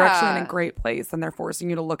 you're actually in a great place, and they're forcing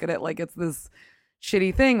you to look at it like it's this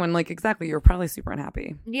shitty thing when like, exactly, you're probably super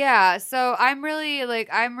unhappy. Yeah. So I'm really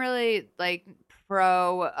like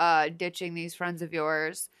pro ditching these friends of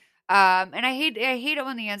yours. And I hate it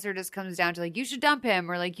when the answer just comes down to like, you should dump him,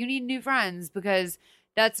 or like you need new friends, because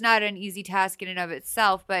that's not an easy task in and of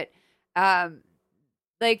itself. But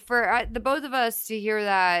like for the both of us to hear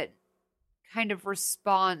that kind of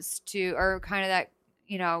response to, or kind of that,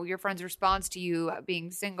 you know, your friend's response to you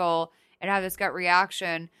being single and have this gut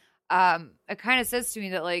reaction, it kind of says to me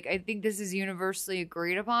that like I think this is universally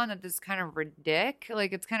agreed upon that this kind of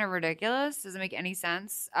it's kind of ridiculous. Doesn't make any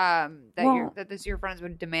sense. That your friends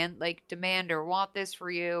would demand or want this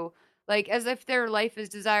for you, like as if their life is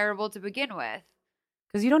desirable to begin with.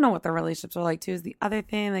 Because you don't know what their relationships are like too is the other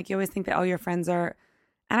thing. Like you always think that all your friends are,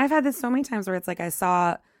 and I've had this so many times where it's like I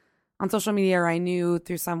saw on social media, or I knew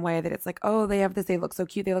through some way that it's like, oh, they have this, they look so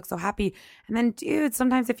cute, they look so happy. And then, dude,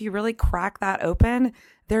 sometimes if you really crack that open,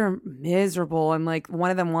 they're miserable, and like one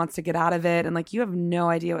of them wants to get out of it, and like you have no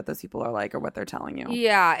idea what those people are like or what they're telling you.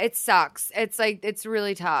 Yeah, it sucks. It's like, it's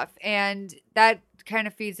really tough. And that kind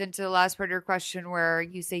of feeds into the last part of your question where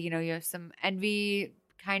you say, you know, you have some envy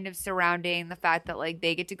kind of surrounding the fact that like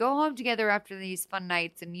they get to go home together after these fun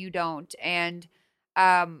nights and you don't. And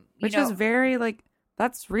which is very like,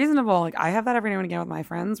 that's reasonable. Like I have that every now and again with my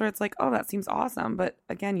friends where it's like, oh, that seems awesome, but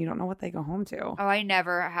again, you don't know what they go home to. Oh, I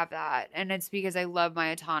never have that, and it's because I love my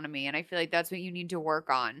autonomy, and I feel like that's what you need to work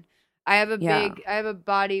on. I have a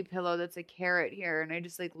body pillow that's a carrot here, and I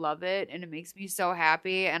just like love it, and it makes me so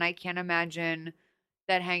happy, and I can't imagine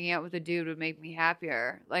that hanging out with a dude would make me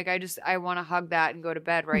happier. Like I want to hug that and go to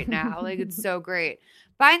bed right now. Like it's so great.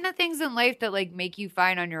 Find the things in life that like make you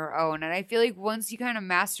fine on your own. And I feel like once you kind of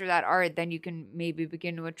master that art, then you can maybe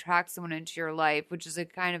begin to attract someone into your life, which is a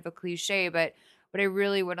kind of a cliche. But what I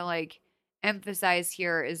really want to like emphasize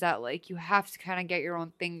here is that like you have to kind of get your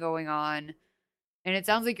own thing going on. And it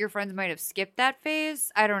sounds like your friends might have skipped that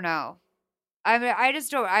phase. I don't know. I mean,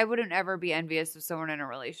 I wouldn't ever be envious of someone in a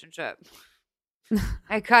relationship.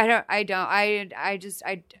 I think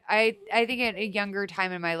at a younger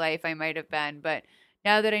time in my life I might have been, but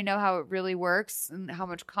now that I know how it really works and how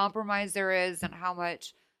much compromise there is and how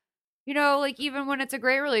much, you know, like even when it's a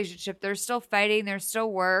great relationship, there's still fighting, there's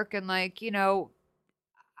still work. And like, you know,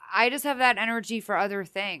 I just have that energy for other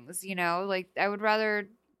things, you know, like I would rather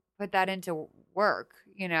put that into work,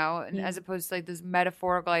 you know, and as opposed to like this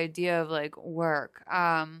metaphorical idea of like work.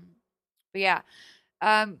 But yeah.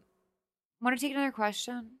 Want to take another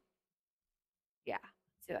question? Yeah,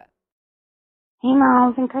 let's do it. Hey,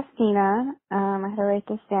 Miles and Christina. I had to write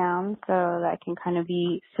this down so that I can kind of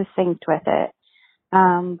be succinct with it.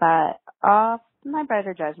 But off my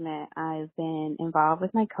better judgment, I've been involved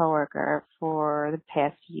with my coworker for the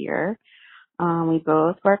past year. We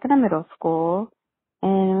both work in a middle school,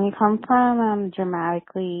 and we come from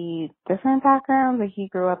dramatically different backgrounds. Like, he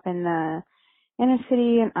grew up in the inner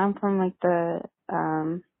city, and I'm from like a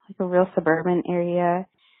real suburban area.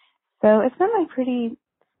 So it's been like pretty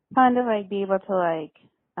fun to like be able to like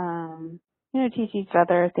teach each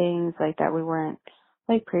other things like that we weren't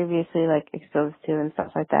like previously like exposed to and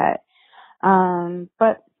stuff like that.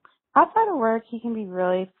 But outside of work, he can be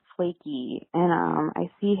really flaky, and I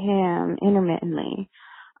see him intermittently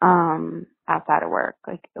outside of work.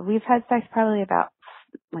 Like, we've had sex probably about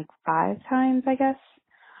like 5 times, I guess.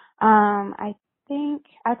 I think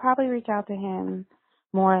I probably reach out to him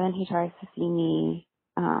more than he tries to see me.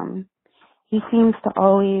 He seems to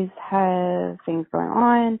always have things going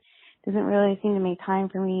on, doesn't really seem to make time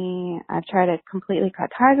for me. I've tried to completely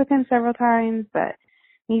cut ties with him several times, but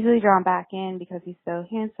I'm easily drawn back in because he's so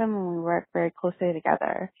handsome and we work very closely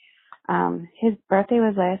together. His birthday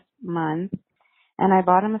was last month, and I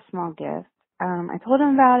bought him a small gift. I told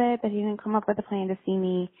him about it, but he didn't come up with a plan to see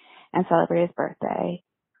me and celebrate his birthday.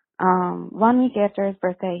 1 week after his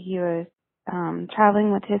birthday, he was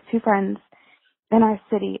traveling with his 2 friends in our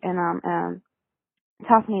city in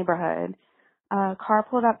tough neighborhood. A car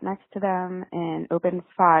pulled up next to them and opened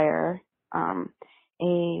fire.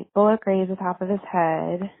 A bullet grazed the top of his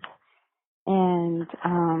head, and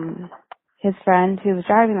his friend who was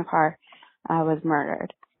driving the car was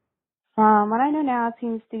murdered. From what I know now, it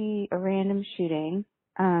seems to be a random shooting,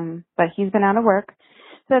 but he's been out of work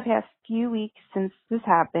for the past few weeks since this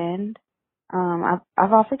happened.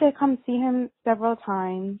 I've offered to come see him several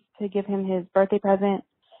times to give him his birthday present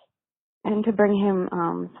and to bring him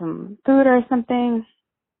some food or something.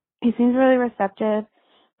 He seems really receptive,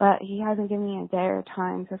 but he hasn't given me a day or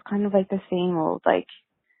time, so it's kind of like the same old thing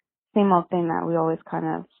that we always kind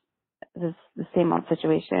of, the same old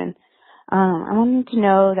situation. I want him to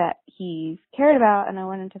know that he's cared about, and I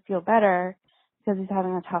want him to feel better because he's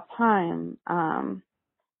having a tough time.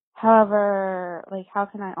 However, like, how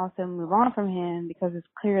can I also move on from him because it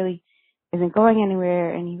clearly isn't going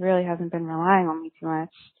anywhere, and he really hasn't been relying on me too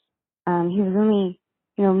much. He was only,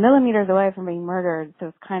 millimeters away from being murdered, so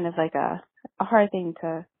it's kind of like a hard thing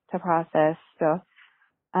to process. So,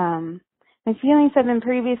 my feelings have been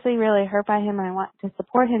previously really hurt by him, and I want to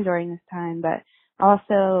support him during this time, but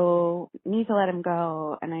also need to let him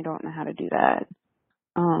go, and I don't know how to do that.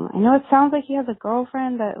 I know it sounds like he has a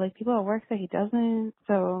girlfriend, but like people at work say he doesn't,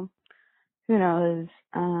 so who knows?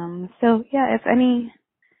 So yeah, if any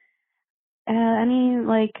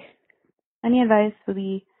advice would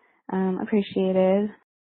be appreciated.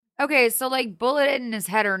 Okay, so like bullet in his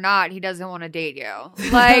head or not, he doesn't want to date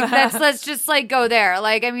you. Like let's just like go there.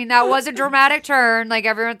 Like, I mean, that was a dramatic turn. Like,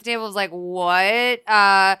 everyone at the table was like, "What?"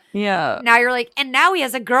 Yeah. Now you're like, and now he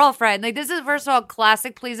has a girlfriend. Like, this is, first of all,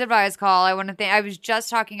 classic Please Advise call. I want to thank. I was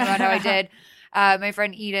just talking about how I did my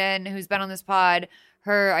friend Eden, who's been on this pod,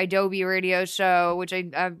 her Adobe radio show, which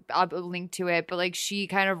I'll link to it. But like, she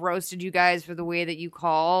kind of roasted you guys for the way that you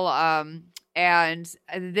call. And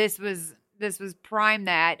this was prime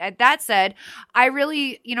that. That said, I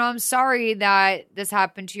really, I'm sorry that this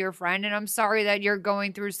happened to your friend, and I'm sorry that you're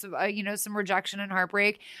going through some, some rejection and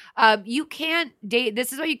heartbreak. You can't date.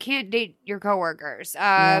 This is why you can't date your coworkers.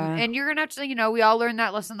 And you're gonna have to, we all learned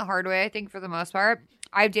that lesson the hard way, I think, for the most part.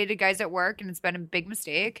 I've dated guys at work, and it's been a big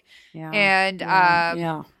mistake. Yeah. And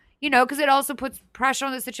because it also puts pressure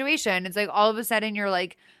on the situation. It's like all of a sudden you're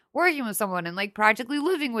like working with someone and like practically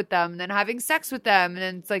living with them and then having sex with them. And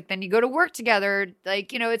then it's like, then you go to work together.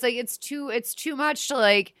 Like, it's like, it's too much to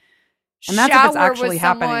like, and that's if it's actually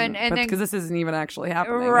happening. And then, because this isn't even actually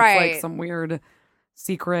happening. Right. It's like some weird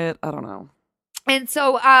secret. I don't know. And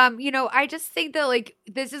so, I just think that like,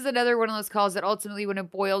 this is another one of those calls that ultimately, when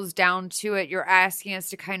it boils down to it, you're asking us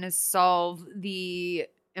to kind of solve the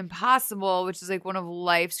impossible, which is like one of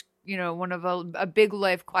life's, one of a big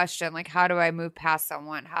life question, like, how do I move past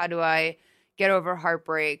someone? How do I get over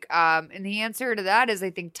heartbreak? And the answer to that is,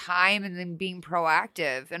 I think, time and then being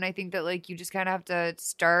proactive. And I think that like, you just kind of have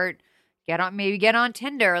to get on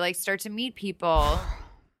Tinder, like start to meet people.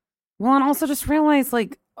 Well, and also just realize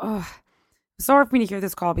like, it's so hard for me to hear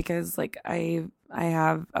this call because like I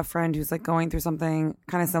have a friend who's like going through something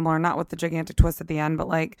kind of similar, not with the gigantic twist at the end,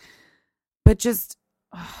 but just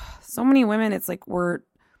so many women, it's like we're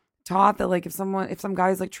taught that like if some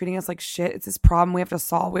guy's like treating us like shit, it's this problem we have to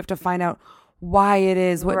solve. We have to find out why it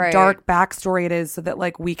is, what Right. dark backstory it is, so that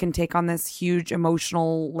like we can take on this huge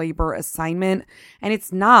emotional labor assignment. And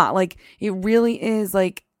it's not like, it really is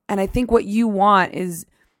like, and I think what you want is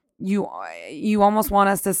you almost want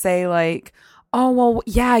us to say like, oh, well,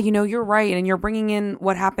 yeah, you know, you're right. And you're bringing in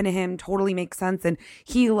what happened to him totally makes sense. And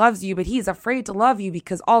he loves you, but he's afraid to love you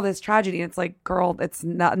because all this tragedy. And it's like, girl, it's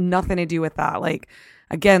nothing to do with that. Like,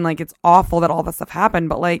 again, like it's awful that all this stuff happened,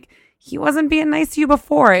 but like he wasn't being nice to you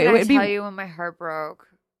before. Can I tell you when my heart broke?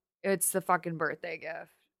 It's the fucking birthday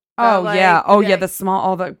gift. Oh, Like, yeah. Oh, yeah.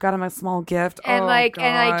 Got him a small gift. And oh, like, God.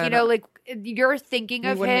 and like, you know, like you're thinking He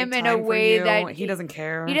of wouldn't him make in a time for way you. that He doesn't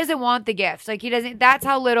care. He doesn't want the gift. Like he doesn't. That's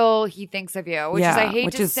how little he thinks of you. Which is, I hate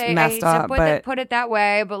which to is say, messed up, but put it that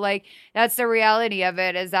way, but like that's the reality of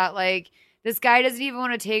it. Is that like this guy doesn't even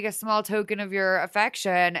want to take a small token of your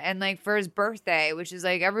affection, and like for his birthday, which is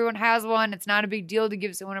like everyone has one. It's not a big deal to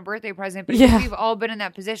give someone a birthday present, but I think we've all been in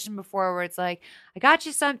that position before, where it's like, I got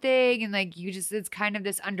you something, and like it's kind of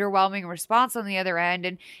this underwhelming response on the other end,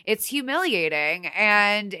 and it's humiliating,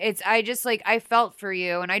 and I felt for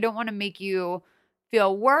you, and I don't want to make you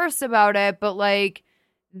feel worse about it, but like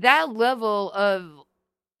that level of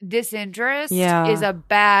disinterest is a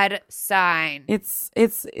bad sign. It's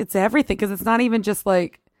everything, because it's not even just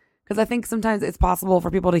like, because I think sometimes it's possible for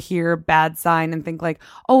people to hear bad sign and think like,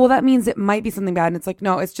 oh, well, that means it might be something bad, and it's like,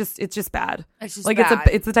 no, it's just bad. It's just like bad.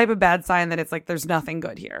 it's the type of bad sign that it's like there's nothing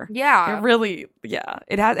good here. Yeah, it really, yeah,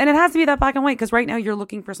 it has to be that black and white, because right now you're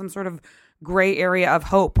looking for some sort of gray area of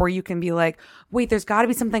hope where you can be like, wait, there's got to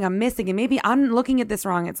be something I'm missing, and maybe I'm looking at this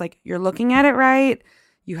wrong. It's like, you're looking at it right.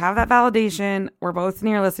 You have that validation. We're both sitting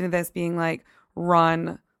here listening to this being like,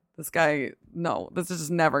 run. This guy, no, this is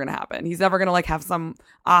just never going to happen. He's never going to like have some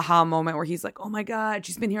aha moment where he's like, oh my God,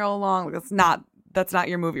 she's been here all along. Like, that's not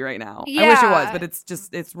your movie right now. Yeah. I wish it was, but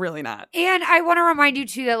it's really not. And I want to remind you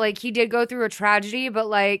too that like he did go through a tragedy, but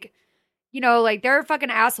like, you know, like there are fucking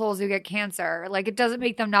assholes who get cancer. Like it doesn't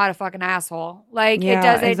make them not a fucking asshole. Like it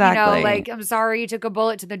doesn't, exactly. you know, like I'm sorry you took a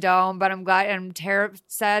bullet to the dome, but I'm glad and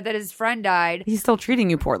sad that his friend died. He's still treating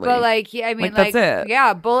you poorly. But like, that's it.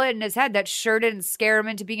 Yeah, a bullet in his head that sure didn't scare him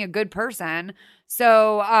into being a good person.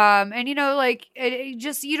 So, and you know, like it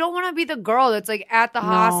just, you don't want to be the girl that's like at the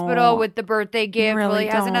hospital with the birthday gift while he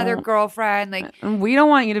has another girlfriend. Like, we don't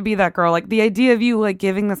want you to be that girl. Like the idea of you like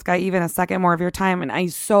giving this guy even a second more of your time. And I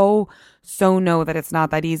so know that it's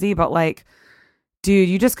not that easy, but like, dude,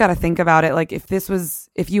 you just got to think about it. Like if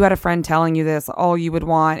you had a friend telling you this, all you would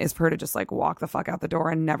want is for her to just like walk the fuck out the door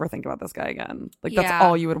and never think about this guy again. Like that's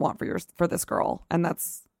all you would want for this girl. And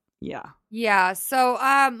that's, yeah. Yeah. So,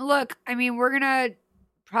 look, I mean, we're going to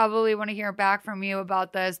probably want to hear back from you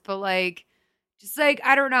about this, but like, just like,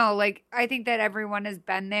 I don't know. Like, I think that everyone has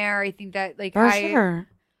been there. I think that like, sure.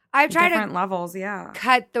 I've tried different levels. Yeah.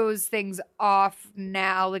 cut those things off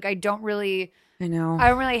now. Like, I don't really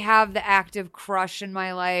have the active crush in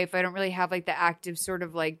my life. I don't really have like the active sort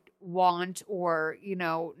of like want or, you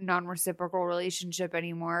know, non-reciprocal relationship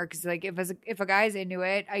anymore. Cause like if a guy's into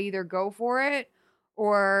it, I either go for it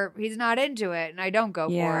or he's not into it and I don't go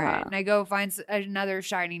for it. And I go find another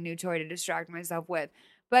shiny new toy to distract myself with.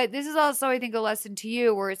 But this is also, I think, a lesson to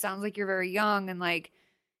you where it sounds like you're very young and like,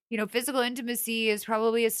 you know, physical intimacy is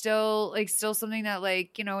probably still something that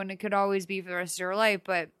like, you know, and it could always be for the rest of your life.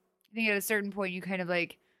 But I think at a certain point you kind of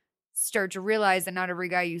like start to realize that not every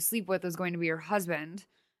guy you sleep with is going to be your husband.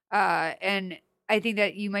 And I think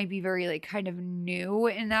that you might be very like kind of new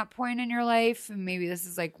in that point in your life. And maybe this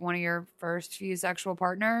is like one of your first few sexual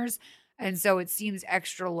partners. And so it seems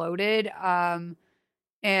extra loaded. And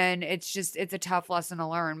it's a tough lesson to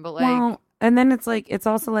learn. But like, well, and then it's like, it's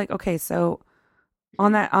also like, okay, so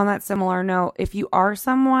on that similar note, if you are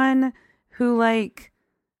someone who like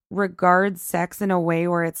regards sex in a way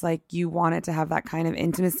where it's like you want it to have that kind of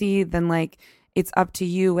intimacy, then like it's up to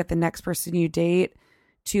you with the next person you date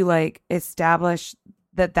to like establish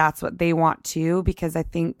that that's what they want too. Because I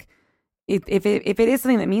think if it is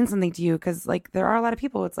something that means something to you, because like there are a lot of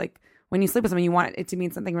people, it's like when you sleep with someone, you want it to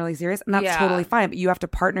mean something really serious, and that's totally fine. But you have to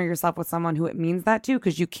partner yourself with someone who it means that to,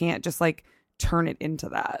 because you can't just like turn it into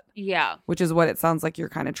that. Yeah. Which is what it sounds like you're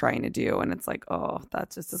kind of trying to do. And it's like, oh,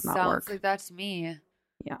 that just does not work. Sounds like that to me.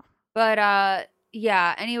 Yeah. But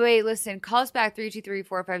yeah. Anyway, listen, call us back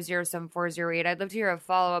 323-450-7408. I'd love to hear a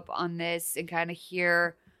follow-up on this and kind of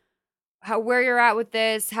hear where you're at with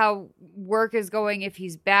this, how work is going if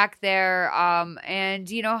he's back there, and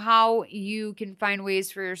you know how you can find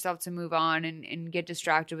ways for yourself to move on and get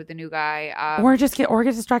distracted with the new guy, or get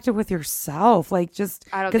distracted with yourself, like just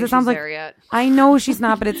I don't think it sounds she's like there yet. I know she's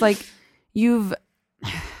not, but it's like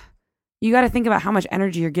you got to think about how much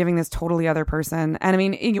energy you're giving this totally other person. And I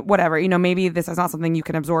mean, whatever, maybe this is not something you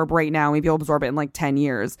can absorb right now. Maybe you'll absorb it in like 10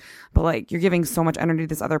 years, but like you're giving so much energy to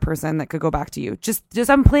this other person that could go back to you. Just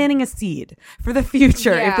I'm planting a seed for the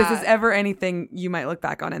future. Yeah. If this is ever anything you might look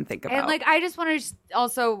back on and think about. And like, I just want to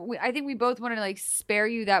also, I think we both want to like spare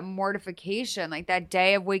you that mortification, like that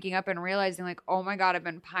day of waking up and realizing like, oh my God, I've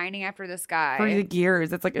been pining after this guy for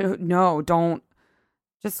years. It's like, no, don't.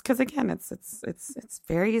 Just because, again, it's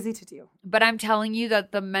very easy to do. But I'm telling you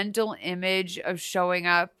that the mental image of showing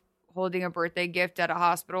up holding a birthday gift at a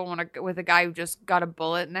hospital with a guy who just got a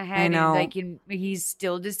bullet in the head, I know. and like he's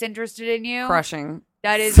still disinterested in you. Crushing.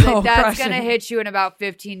 That's crushing. gonna hit you in about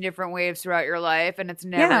 15 different waves throughout your life, and it's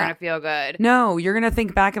never gonna feel good. No, you're gonna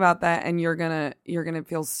think back about that, and you're gonna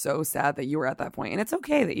feel so sad that you were at that point, and it's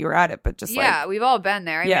okay that you were at it, but just we've all been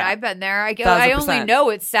there. I mean, I've been there. I 1000%. only know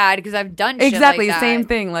it's sad because I've done shit exactly like that. Same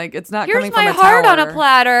thing. Like it's not. Here's coming from my a heart tower. on a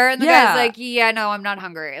platter, and the Yeah. guy's like, "Yeah, no, I'm not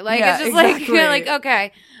hungry." Like Yeah, it's just exactly. like you're like,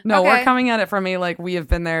 okay, No, okay. we're coming at it from like we have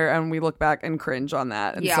been there, and we look back and cringe on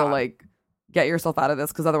that, and so like. Get yourself out of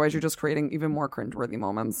this because otherwise you're just creating even more cringeworthy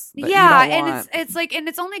moments. That you don't and want. it's like, and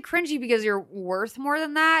it's only cringy because you're worth more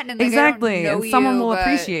than that. And like, exactly, I don't know and someone will but-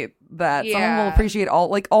 appreciate that. Yeah. Someone will appreciate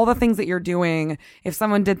all the things that you're doing. If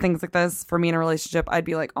someone did things like this for me in a relationship, I'd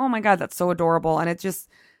be like, oh my God, that's so adorable. And it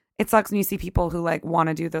sucks when you see people who like want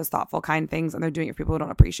to do those thoughtful, kind things, and they're doing it for people who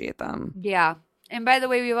don't appreciate them. Yeah, and by the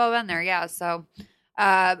way, we've all been there. Yeah, so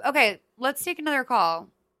okay, let's take another call.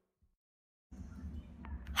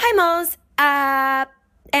 Hi, Malls.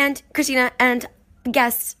 And Christina and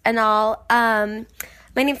guests and all. My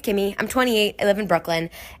name's Kimmy. I'm 28. I live in Brooklyn.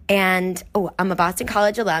 And, I'm a Boston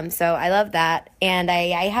College alum, so I love that. And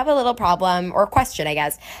I have a little problem or question, I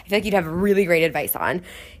guess. I feel like you'd have really great advice on.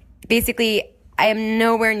 Basically, I am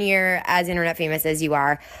nowhere near as internet famous as you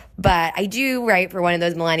are, but I do write for one of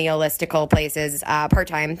those millennial listicle places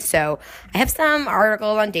part-time. So I have some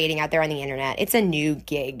articles on dating out there on the internet. It's a new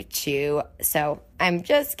gig, too. So I'm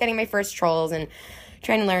just getting my first trolls and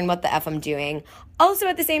trying to learn what the F I'm doing. Also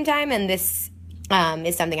at the same time, and this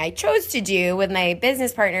is something I chose to do with my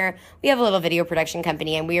business partner, we have a little video production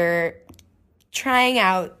company, and we're trying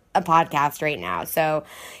out a podcast right now. So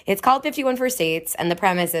it's called 51 First Dates, and the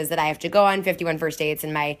premise is that I have to go on 51 First Dates,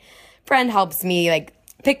 and my friend helps me like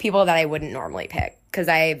pick people that I wouldn't normally pick, because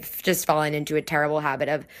I've just fallen into a terrible habit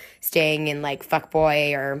of staying in like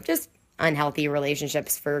fuckboy or just unhealthy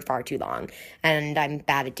relationships for far too long, and I'm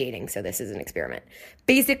bad at dating, so this is an experiment.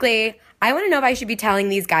 Basically, I want to know if I should be telling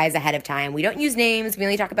these guys ahead of time. We don't use names. We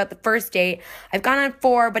only talk about the first date. I've gone on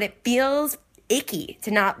 4, but it feels icky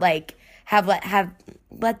to not like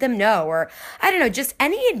let them know, or I don't know, just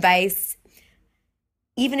any advice.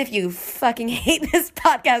 Even if you fucking hate this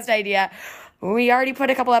podcast idea, we already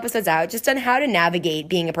put a couple episodes out just on how to navigate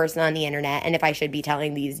being a person on the internet, and if I should be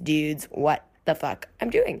telling these dudes what the fuck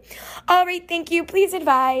I'm doing. All right, thank you. Please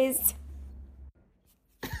advise.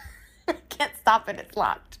 I can't stop it. It's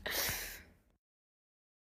locked.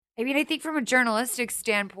 I mean, I think from a journalistic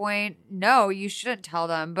standpoint, no, you shouldn't tell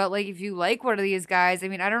them. But like, if you like one of these guys, I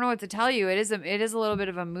mean, I don't know what to tell you. It is a little bit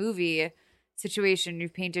of a movie situation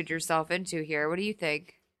you've painted yourself into here. What do you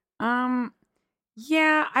think?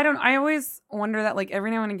 Yeah, I always wonder that like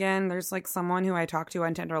every now and again there's like someone who I talk to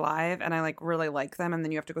on Tinder Live and I like really like them, and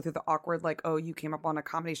then you have to go through the awkward like, oh, you came up on a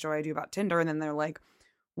comedy show I do about Tinder, and then they're like,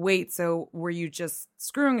 wait, so were you just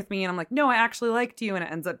screwing with me? And I'm like, no, I actually liked you, and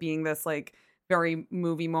it ends up being this like very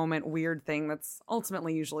movie moment weird thing that's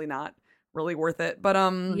ultimately usually not really worth it. But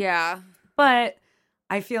Yeah. but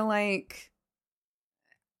I feel like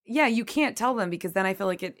yeah, you can't tell them, because then I feel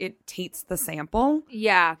like it taints the sample.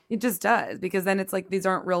 Yeah. It just does, because then it's like these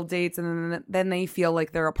aren't real dates, and then they feel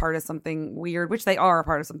like they're a part of something weird, which they are a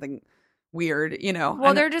part of something weird, you know. Well,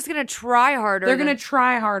 And they're just going to try harder. they're going to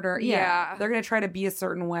try harder. Yeah. Yeah. They're going to try to be a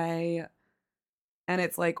certain way. And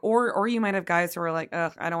it's like, or you might have guys who are like,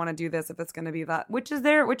 ugh, I don't want to do this if it's going to be that, which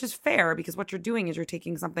is fair, because what you're doing is you're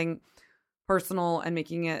taking something personal and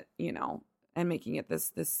making it, you know, and making it this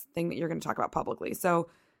thing that you're going to talk about publicly. So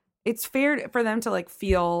it's fair for them to like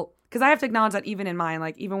feel, because I have to acknowledge that even in mine,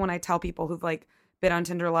 like even when I tell people who've like been on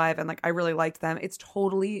Tinder Live and like I really liked them, it's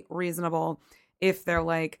totally reasonable if they're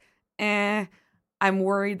like, I'm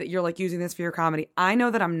worried that you're like using this for your comedy. I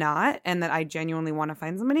know that I'm not, and that I genuinely want to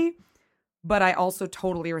find somebody, but I also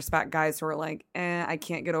totally respect guys who are like, I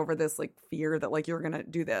can't get over this like fear that like you're gonna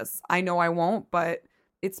do this. I know I won't, but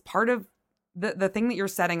it's part of the thing that you're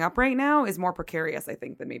setting up right now is more precarious, I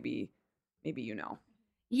think, than maybe you know.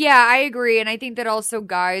 Yeah, I agree. And I think that also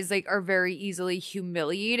guys like are very easily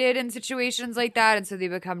humiliated in situations like that. And so they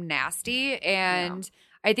become nasty. And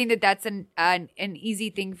I think that that's an easy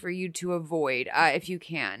thing for you to avoid if you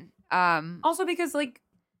can. Also because like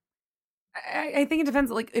I think it depends.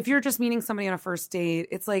 Like if you're just meeting somebody on a first date,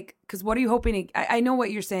 it's like, because what are you hoping to, I know what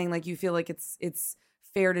you're saying. Like you feel like it's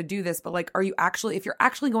fair to do this, but like, are you actually, if you're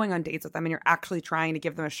actually going on dates with them and you're actually trying to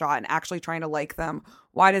give them a shot and actually trying to like them,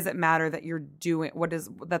 why does it matter that you're doing, what is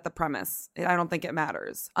that the premise? I don't think it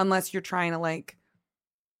matters unless you're trying to like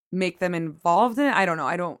make them involved in it. I don't know.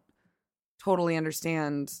 I don't totally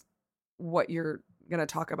understand what you're going to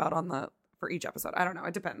talk about for each episode. I don't know.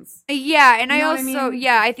 It depends. Yeah, and You know I what I also mean?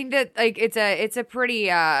 I think that like it's a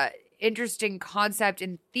pretty interesting concept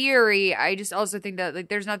in theory. I just also think that like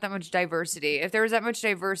there's not that much diversity. If there was that much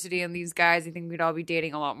diversity in these guys, I think we'd all be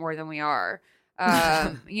dating a lot more than we are.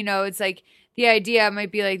 You know, it's like the idea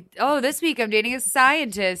might be like, oh, this week I'm dating a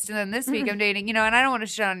scientist, and then this week I'm dating, you know, and I don't want to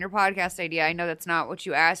shit on your podcast idea. I know that's not what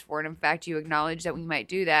you asked for, and in fact, you acknowledge that we might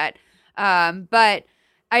do that. But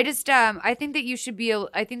I just I think that you should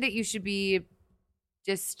be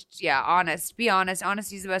just honest. Be honest.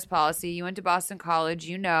 Honesty is the best policy. You went to Boston College,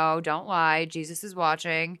 you know, don't lie. Jesus is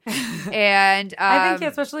watching. And I think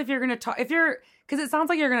especially if you're going to talk, because it sounds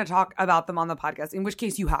like you're going to talk about them on the podcast, in which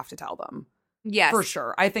case you have to tell them. yes. For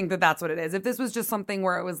sure. I think that that's what it is. If this was just something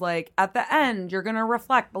where it was like at the end you're going to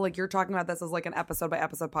reflect, but like you're talking about this as like an episode by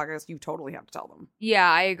episode podcast, you totally have to tell them. Yeah,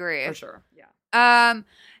 I agree. For sure. Yeah.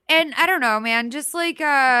 And I don't know, man, just like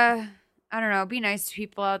I don't know, be nice to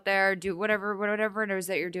people out there, do whatever it is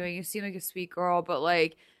that you're doing. You seem like a sweet girl, but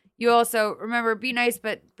like you also remember, be nice,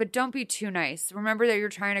 but don't be too nice. Remember that you're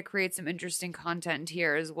trying to create some interesting content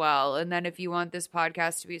here as well. And then if you want this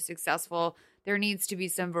podcast to be successful, there needs to be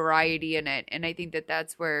some variety in it. And I think that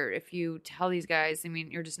that's where, if you tell these guys, I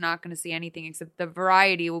mean, you're just not going to see anything except the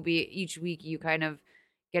variety will be each week you kind of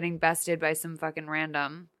getting bested by some fucking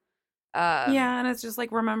random. Yeah, and it's just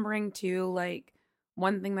like remembering too, like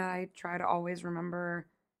one thing that I try to always remember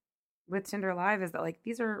with Tinder Live is that like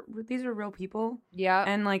these are real people. Yeah.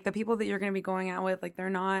 And like the people that you're going to be going out with, like they're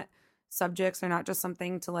not subjects, they're not just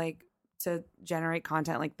something to generate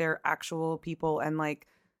content, like they're actual people. And like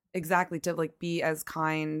exactly, to like be as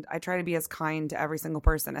kind, I try to be as kind to every single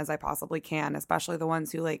person as I possibly can, especially the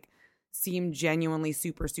ones who like seem genuinely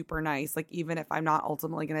super, super nice. Like even if I'm not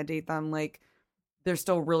ultimately going to date them, like they're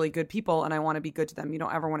still really good people and I want to be good to them. You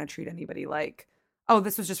don't ever want to treat anybody like, oh,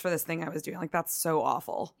 this was just for this thing I was doing. Like that's so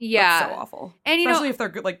awful. Yeah. That's so awful. And you especially know, if they're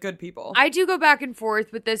good, like good people. I do go back and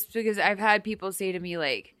forth with this because I've had people say to me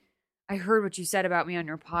like, I heard what you said about me on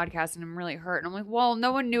your podcast and I'm really hurt. And I'm like, well,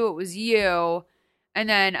 no one knew it was you. And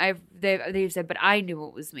then they've said, but I knew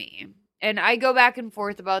it was me. And I go back and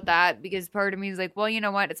forth about that because part of me is like, well, you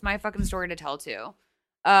know what? It's my fucking story to tell too.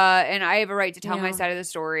 And I have a right to tell my side of the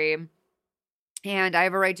story. And I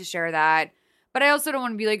have a right to share that. But I also don't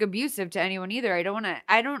want to be like abusive to anyone either. I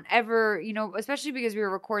don't ever, you know, especially because we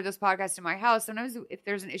record this podcast in my house. Sometimes if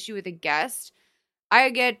there's an issue with a guest, I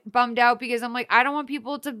get bummed out because I'm like, I don't want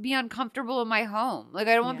people to be uncomfortable in my home. Like,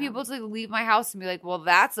 I don't want people to leave my house and be like, well,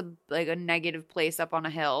 that's a negative place up on a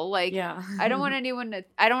hill. Like, yeah. I don't want anyone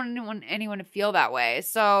to feel that way.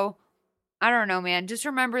 So I don't know, man. Just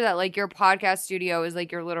remember that like your podcast studio is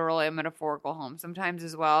like your literal and metaphorical home sometimes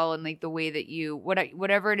as well. And like the way that you,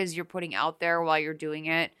 whatever it is you're putting out there while you're doing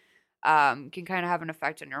it, can kind of have an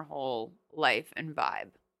effect on your whole life and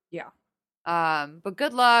vibe. Yeah. But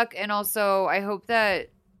good luck. And also I hope that,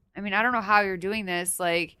 I mean, I don't know how you're doing this.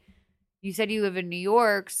 Like you said you live in New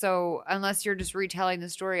York. So unless you're just retelling the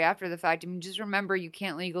story after the fact, I mean, just remember you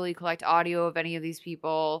can't legally collect audio of any of these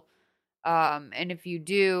people. And if you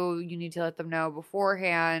do, you need to let them know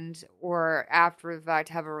beforehand or after the fact,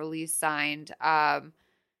 have a release signed.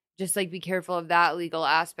 Just like be careful of that legal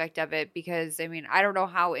aspect of it, because I mean, I don't know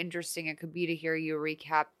how interesting it could be to hear you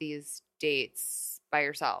recap these dates by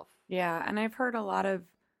yourself. Yeah. And I've heard a lot of,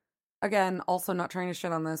 again, also not trying to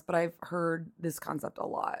shit on this, but I've heard this concept a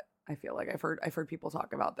lot. I feel like I've heard people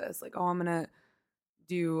talk about this, like, oh, I'm going to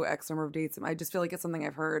do X number of dates. And I just feel like it's something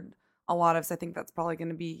I've heard a lot of. So I think that's probably going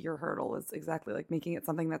to be your hurdle, is exactly like making it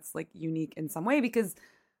something that's like unique in some way, because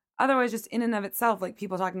otherwise just in and of itself, like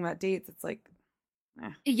people talking about dates, it's like,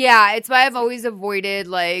 Yeah, it's why I've always avoided,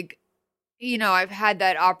 like, you know, I've had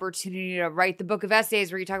that opportunity to write the book of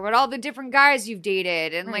essays where you talk about all the different guys you've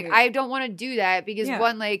dated. And like, I don't want to do that because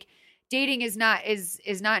one, like dating is not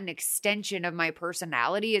an extension of my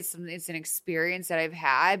personality. It's an experience that I've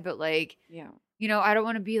had, but like, you know, I don't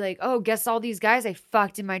want to be like, oh, guess all these guys I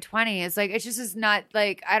fucked in my 20s. Like, it's just is not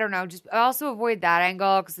like, I don't know. Just I also avoid that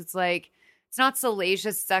angle because it's like, it's not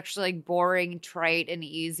salacious. It's actually like boring, trite, and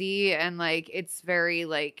easy. And like, it's very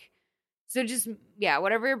like So just, yeah,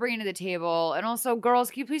 whatever you're bringing to the table. And also, girls,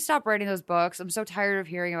 can you please stop writing those books? I'm so tired of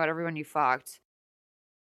hearing about everyone you fucked.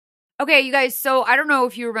 Okay, you guys, so I don't know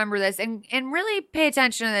if you remember this, and really pay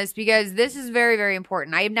attention to this because this is very, very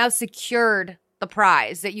important. I have now secured the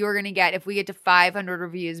prize that you are going to get if we get to 500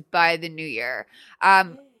 reviews by the new year.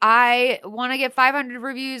 I want to get 500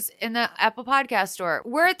 reviews in the Apple Podcast Store.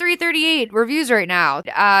 We're at 338 reviews right now.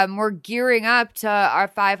 We're gearing up to our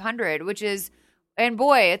 500, which is, and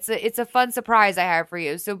boy, it's a fun surprise I have for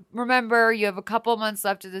you. So remember, you have a couple months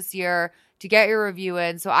left of this year to get your review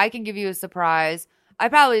in, so I can give you a surprise. I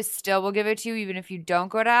probably still will give it to you even if you don't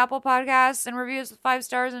go to Apple Podcasts and review us with 5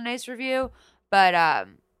 stars and a nice review. But,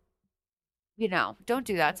 you know, don't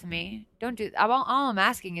do that to me. Don't do all I'm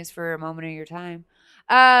asking is for a moment of your time.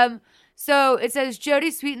 So it says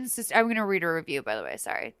Jody Sweetin sister. I'm going to read a review, by the way.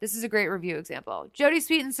 Sorry. This is a great review example. Jody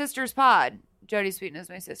Sweetin sisters pod. Jody Sweetin is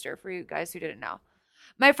my sister for you guys who didn't know.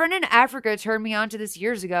 My friend in Africa turned me on to this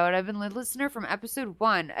years ago, and I've been a listener from episode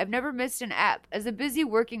 1. I've never missed an ep. As a busy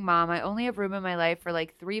working mom, I only have room in my life for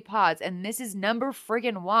like 3 pods, and this is number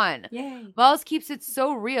friggin' 1. Yay. Balls keeps it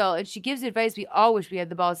so real, and she gives advice we all wish we had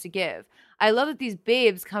the balls to give. I love that these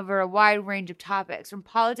babes cover a wide range of topics, from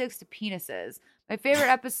politics to penises. My favorite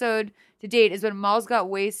episode to date is when Malls got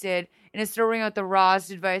wasted and is throwing out the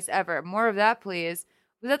rawest advice ever. More of that, please.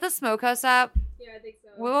 Was that the Smokehouse app? Yeah, I think so.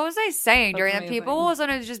 What was I saying during that? amazing. People will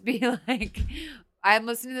sometimes just be like, I'm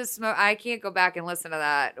listening to the smoke. I can't go back and listen to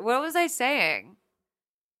that. What was I saying?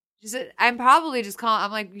 Just, I'm probably just calling.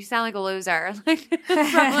 I'm like, you sound like a loser. Like,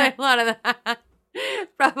 probably a lot of that.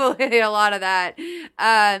 Probably a lot of that.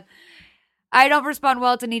 I don't respond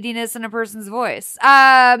well to neediness in a person's voice.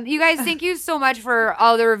 You guys, thank you so much for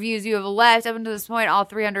all the reviews you have left up until this point. All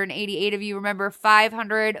 388 of you. Remember,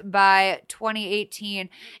 500 by 2018.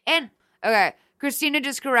 And, okay, Christina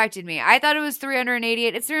just corrected me. I thought it was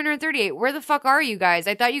 388. It's 338. Where the fuck are you guys?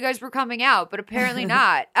 I thought you guys were coming out, but apparently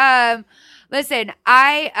not. Listen,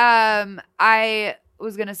 I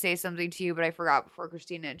was going to say something to you, but I forgot before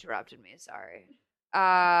Christina interrupted me. Sorry.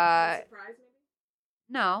 Surprise, maybe?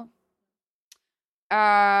 No.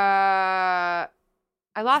 I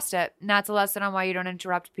lost it. And that's a lesson on why you don't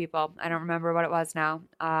interrupt people. I don't remember what it was now.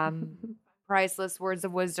 Priceless words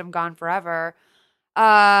of wisdom gone forever.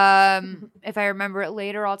 If I remember it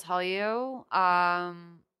later, I'll tell you.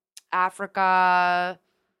 Africa,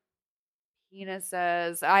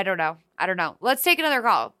 penises. I don't know. Let's take another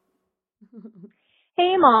call.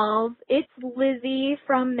 Hey, Malls. It's Lizzie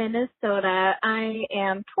from Minnesota. I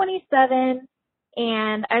am 27.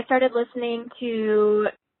 And I started listening to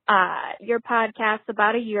your podcast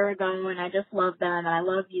about a year ago, and I just love them, and I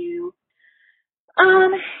love you.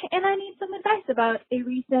 And I need some advice about a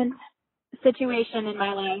recent situation in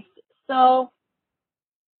my life. So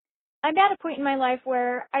I'm at a point in my life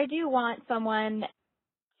where I do want someone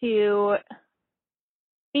to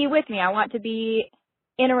be with me. I want to be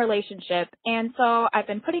in a relationship. And so I've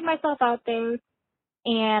been putting myself out there,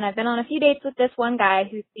 and I've been on a few dates with this one guy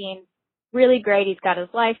who seems really great. He's got his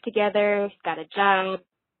life together. He's got a job.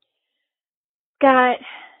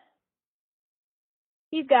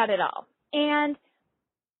 He's got it all. And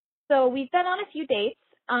so we've been on a few dates.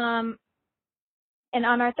 And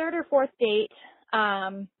on our 3rd or 4th date,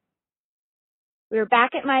 we were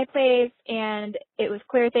back at my place, and it was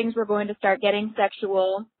clear things were going to start getting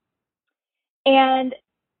sexual. And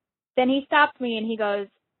then he stopped me and he goes,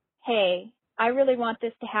 "Hey, I really want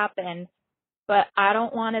this to happen, but I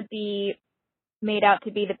don't want to be made out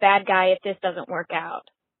to be the bad guy if this doesn't work out."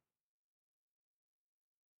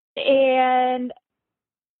 And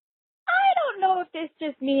I don't know if this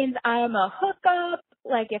just means I'm a hookup,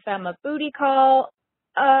 like if I'm a booty call.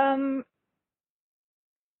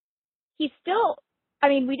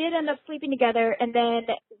 We did end up sleeping together, and then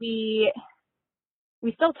we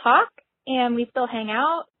still talk and we still hang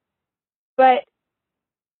out, but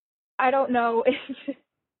I don't know if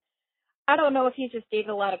he's just dated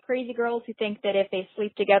a lot of crazy girls who think that if they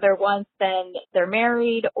sleep together once, then they're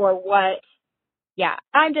married or what. Yeah,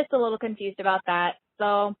 I'm just a little confused about that.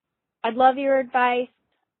 So I'd love your advice.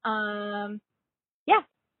 Yeah,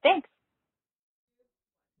 thanks.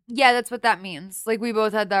 Yeah, that's what that means. Like, we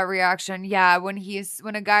both had that reaction. Yeah, when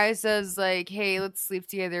a guy says, like, "Hey, let's sleep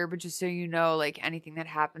together, but just so you know, like, anything that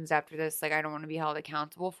happens after this, like, I don't want to be held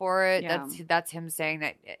accountable for it." Yeah. That's him saying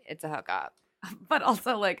that it's a hookup. But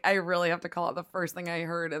also, like, I really have to call out the first thing I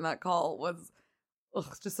heard in that call was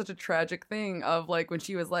just such a tragic thing of like when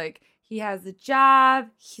she was like, he has a job,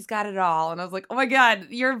 he's got it all. And I was like, oh my God,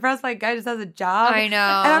 you're impressed by a guy who just has a job? I know.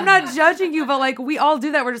 And I'm not judging you, but like we all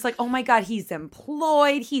do that. We're just like, oh my God, he's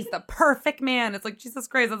employed. He's the perfect man. It's like, Jesus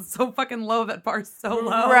Christ, that's so fucking low. That bar's so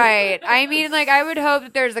low. Right. I mean, like, I would hope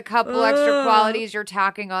that there's a couple extra qualities you're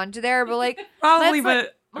tacking onto there, but like, Probably,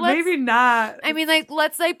 but maybe not. I mean, like,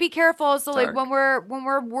 let's like be careful. So like when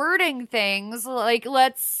we're wording things, like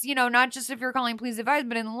let's, not just if you're calling please advise,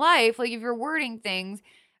 but in life, like if you're wording things,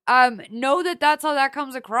 know that that's how that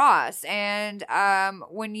comes across. And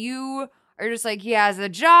when you are just like, he has a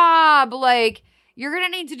job, like you're gonna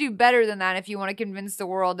need to do better than that if you want to convince the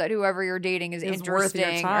world that whoever you're dating is interesting. Worth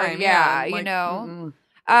your time. Or, Like, he's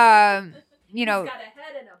got a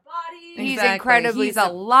head and a body. He's incredibly he's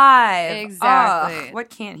alive. Exactly. Ugh, what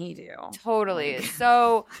can't he do? Totally.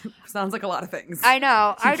 So sounds like a lot of things. I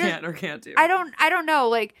know. I can or can't do. I don't know.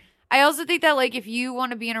 Like, I also think that like if you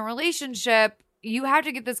want to be in a relationship, you have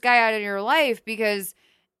to get this guy out of your life because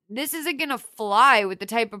this isn't gonna fly with the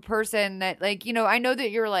type of person that like, I know that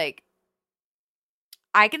you're like,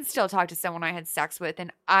 I can still talk to someone I had sex with,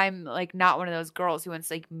 and I'm like not one of those girls who wants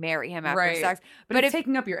to like marry him after sex. But it's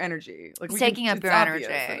taking up your energy. Like it's taking up your energy.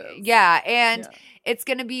 Yeah, and it's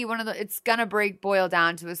gonna be it's gonna boil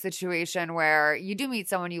down to a situation where you do meet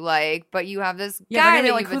someone you like, but you have this guy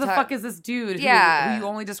that like, who the fuck is this dude? Who you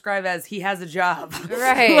only describe as he has a job,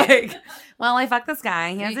 right? Like, well, I fucked this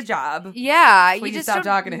guy. He has a job. Yeah, Please you just stop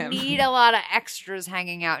talking to him. Need a lot of extras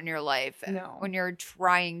hanging out in your life when you're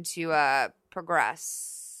trying to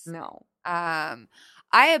progress. No. I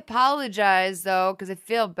apologize though because I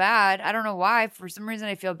feel bad. I don't know why. For some reason,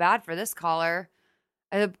 I feel bad for this caller.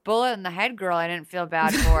 The bullet in the head girl, I didn't feel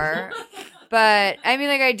bad for. But I mean,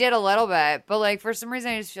 like I did a little bit, but like for some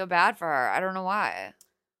reason, I just feel bad for her. I don't know why.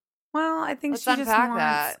 Well, I think Let's she just unpack wants.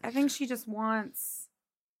 that. I think she just wants.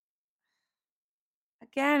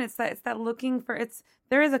 Again, it's that looking for.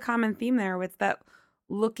 There is a common theme there. It's that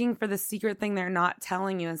looking for the secret thing they're not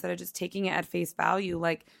telling you instead of just taking it at face value.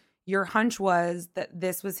 Like your hunch was that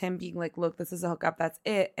this was him being like, look, this is a hookup, that's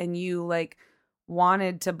it. And you like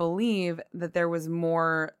wanted to believe that there was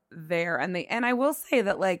more there. And I will say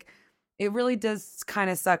that like, it really does kind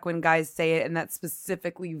of suck when guys say it in that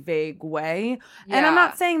specifically vague way. Yeah. And I'm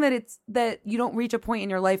not saying that it's that you don't reach a point in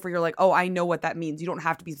your life where you're like, oh, I know what that means. You don't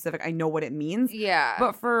have to be specific. I know what it means. Yeah.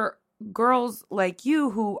 But for girls like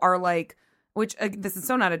you who are like, which this is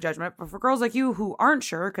so not a judgment, but for girls like you who aren't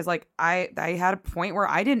sure, because like I had a point where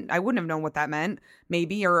I wouldn't have known what that meant,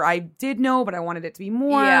 maybe, or I did know, but I wanted it to be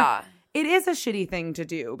more. Yeah, it is a shitty thing to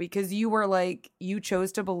do because you were like, you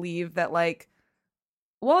chose to believe that like,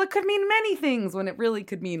 well, it could mean many things when it really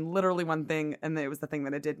could mean literally one thing, and it was the thing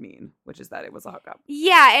that it did mean, which is that it was a hookup.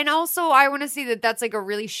 Yeah, and also I want to say that that's like a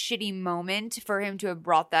really shitty moment for him to have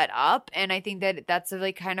brought that up, and I think that that's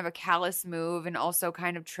like kind of a callous move, and also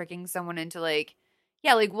kind of tricking someone into like,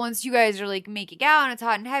 yeah, like once you guys are like making out and it's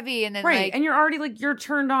hot and heavy, and then like, and you're already like you're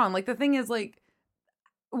turned on. Like the thing is like.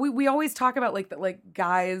 We always talk about like that like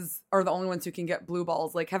guys are the only ones who can get blue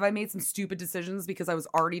balls. Like, have I made some stupid decisions because I was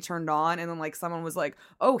already turned on and then like someone was like,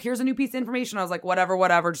 oh, here's a new piece of information. I was like,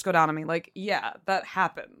 whatever, just go down on me. Like, yeah, that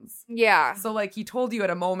happens. Yeah. So like he told you at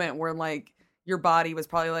a moment where like your body was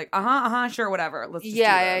probably like, sure, whatever. Let's just do this.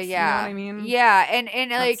 Yeah. You know what I mean? Yeah,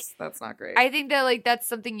 and like that's not great. I think that like that's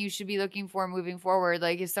something you should be looking for moving forward.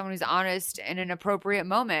 Like, is someone who's honest in an appropriate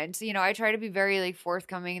moment. You know, I try to be very like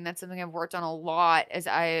forthcoming, and that's something I've worked on a lot as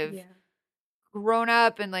I've grown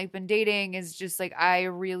up and like been dating. Is just like I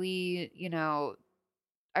really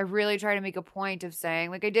try to make a point of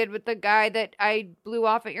saying, like I did with the guy that I blew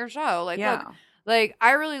off at your show. Like, look. Like,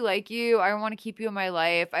 I really like you. I want to keep you in my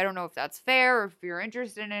life. I don't know if that's fair or if you're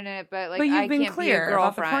interested in it, but like, you've been can't clear be a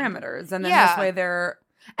about the parameters, and then this way they're.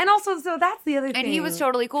 And also, so that's the other thing. And he was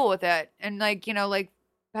totally cool with it, and like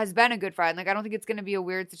has been a good friend. Like, I don't think it's gonna be a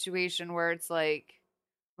weird situation where it's like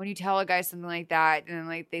when you tell a guy something like that, and then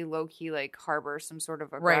like they low key like harbor some sort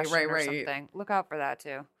of aggression or something. Look out for that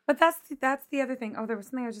too. But that's the other thing. Oh, there was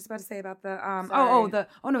something I was just about to say about the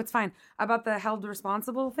no, it's fine. About the held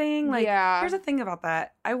responsible thing. Like, here's the thing about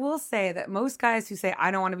that. I will say that most guys who say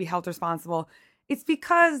I don't want to be held responsible, it's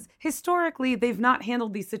because historically they've not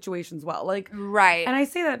handled these situations well. Like, right. And I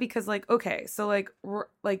say that because like, okay, so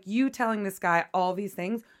like you telling this guy all these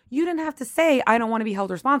things, you didn't have to say, I don't want to be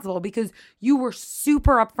held responsible, because you were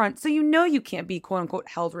super upfront. So you know you can't be quote unquote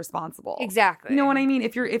held responsible. Exactly. You know what I mean?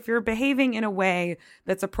 If you're behaving in a way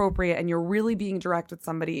that's appropriate and you're really being direct with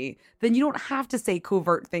somebody, then you don't have to say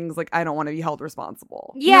covert things like, I don't want to be held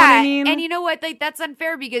responsible. Yeah. You know what I mean? And you know what? Like, that's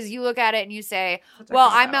unfair, because you look at it and you say, well,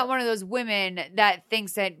 I'm not one of those women that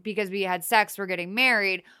thinks that because we had sex, we're getting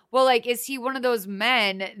married. Well, like, is he one of those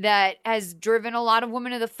men that has driven a lot of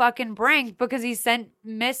women to the fucking brink because he sent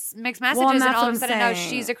mixed messages, and all of a sudden now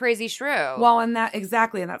she's a crazy shrew? Well, and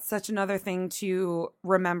that's such another thing to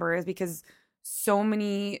remember, is because so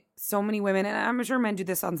many women, and I'm sure men do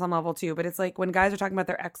this on some level too, but it's like when guys are talking about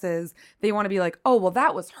their exes, they want to be like, oh, well,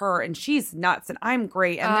 that was her and she's nuts and I'm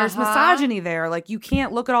great. And there's misogyny there. Like, you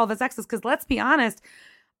can't look at all of his exes, because let's be honest,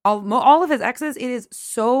 all of his exes, it is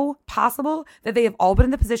so possible that they have all been in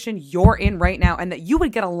the position you're in right now, and that you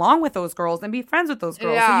would get along with those girls and be friends with those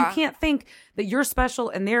girls. Yeah. So you can't think that you're special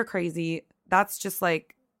and they're crazy. That's just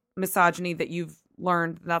like misogyny that you've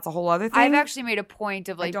learned. That's a whole other thing. I've actually made a point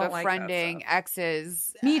of like don't befriending like that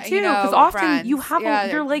exes. Me too, you know, because often friends. you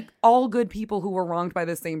have you're like all good people who were wronged by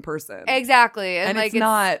the same person. Exactly. And like, it's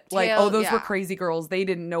not like, oh, those yeah. were crazy girls. They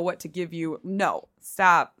didn't know what to give you. No,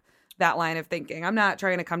 stop that line of thinking. I'm not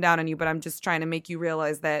trying to come down on you, but I'm just trying to make you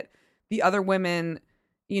realize that the other women,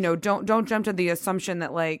 you know, don't jump to the assumption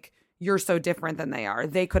that like you're so different than they are.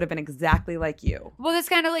 They could have been exactly like you. Well, this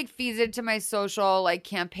kind of like feeds into my social like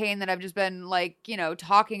campaign that I've just been like, you know,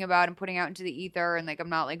 talking about and putting out into the ether. And like, I'm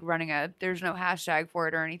not like running there's no hashtag for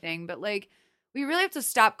it or anything, but like, we really have to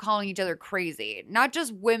stop calling each other crazy. Not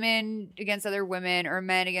just women against other women or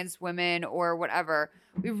men against women or whatever.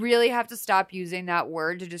 We really have to stop using that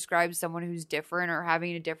word to describe someone who's different or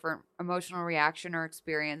having a different emotional reaction or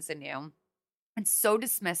experience than you. It's so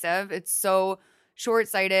dismissive. It's so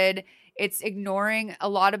short-sighted. It's ignoring a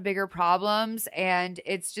lot of bigger problems. And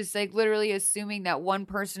it's just like literally assuming that one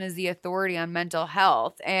person is the authority on mental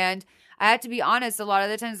health. And I have to be honest, a lot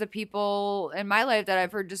of the times the people in my life that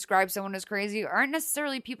I've heard describe someone as crazy aren't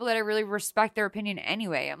necessarily people that I really respect their opinion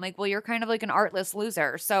anyway. I'm like, well, you're kind of like an artless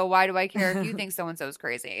loser. So why do I care if you think so-and-so's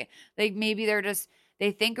crazy? Like maybe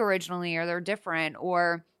they think originally, or they're different,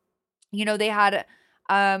 or, you know, they had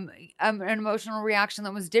an emotional reaction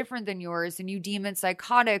that was different than yours and you deem it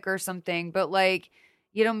psychotic or something. But like,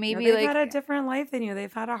 you know, maybe they've had a different life than you.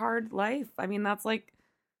 They've had a hard life. I mean, that's like,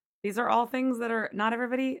 these are all things that are not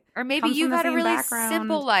everybody. Or maybe you've had a really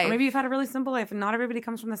simple life. Or maybe you've had a really simple life and not everybody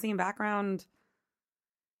comes from the same background.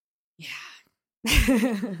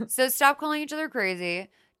 Yeah. So stop calling each other crazy.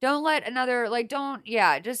 Don't let another, like,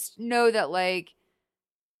 just know that, like,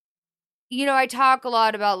 you know, I talk a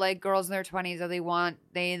lot about, like, girls in their 20s that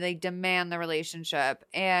they demand the relationship.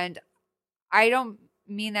 And I don't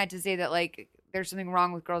mean that to say that, like, there's something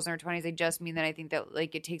wrong with girls in their 20s. I just mean that I think that,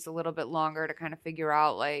 like, it takes a little bit longer to kind of figure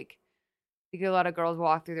out, like, because a lot of girls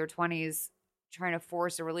walk through their 20s trying to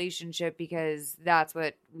force a relationship because that's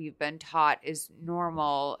what we've been taught is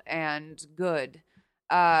normal and good.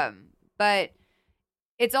 But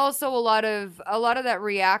it's also a lot of that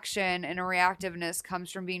reaction and a reactiveness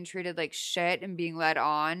comes from being treated like shit and being led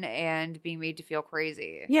on and being made to feel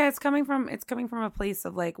crazy. Yeah, it's coming from a place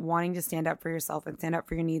of like wanting to stand up for yourself and stand up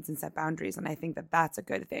for your needs and set boundaries, and I think that that's a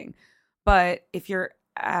good thing. But if you're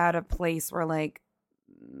at a place where like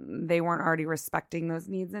they weren't already respecting those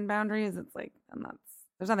needs and boundaries, it's like, and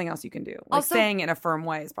there's nothing else you can do. Like also, saying it in a firm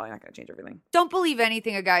way is probably not going to change everything. Don't believe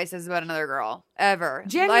anything a guy says about another girl ever.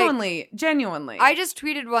 Genuinely. I just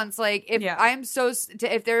tweeted once, like,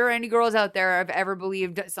 if there are any girls out there I've ever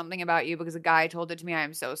believed something about you because a guy told it to me, I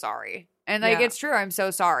am so sorry. And like, it's true. I'm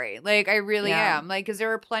so sorry. Like, I really am. Like, because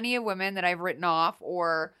there are plenty of women that I've written off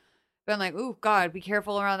or been like, ooh, God, be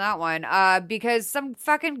careful around that one. Because some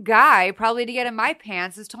fucking guy, probably to get in my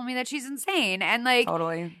pants, has told me that she's insane. And like,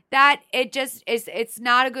 totally. That it just is, it's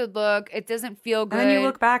not a good look. It doesn't feel good. And then you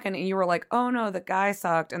look back and you were like, oh no, the guy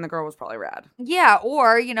sucked and the girl was probably rad. Yeah.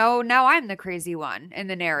 Or, you know, now I'm the crazy one in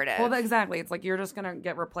the narrative. Well, exactly. It's like, you're just going to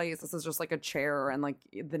get replaced. This is just like a chair and like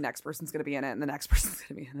the next person's going to be in it and the next person's going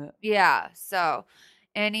to be in it. Yeah. So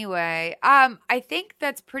anyway, I think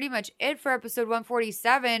that's pretty much it for episode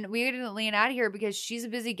 147. We didn't lean out of here because she's a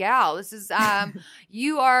busy gal. This is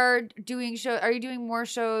you are doing are you doing more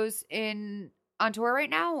shows on tour right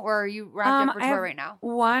now, or are you wrapped up for tour right now?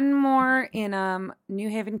 One more in New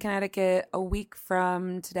Haven, Connecticut a week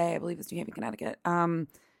from today. I believe it's New Haven, Connecticut. And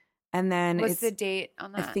then what's the date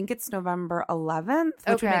on that? I think it's November 11th,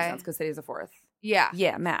 which would make sense because today's the 4th. Yeah.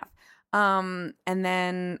 Yeah, math. And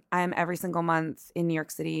then I'm every single month in New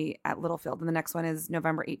York City at Littlefield. And the next one is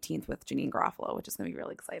November 18th with Janine Garofalo, which is going to be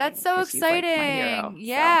really exciting. That's so 'cause she's, like, exciting. my hero,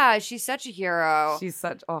 Yeah, she's such a hero. She's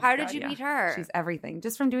such. Oh, How God, did you yeah. meet her? She's everything,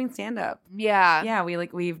 just from doing stand up. Yeah. Yeah,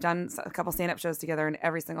 we've done a couple stand up shows together, and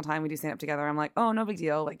every single time we do stand up together, I'm like, oh, no big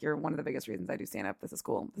deal. Like, you're one of the biggest reasons I do stand up. This is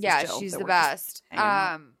cool. This Yeah, is chill. she's So the we're just best. hanging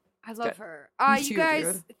out. I love good. her. Me You too,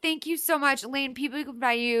 guys, dude. thank you so much. Lane, people can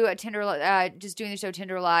find you at Tinder, just doing the show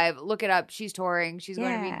Tinder Live. Look it up. She's touring. She's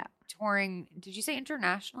going to Yeah. be touring. Did you say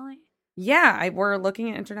internationally? Yeah, we're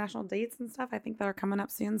looking at international dates and stuff. I think that are coming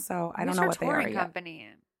up soon. So I don't Who's know her what they are touring yet. company?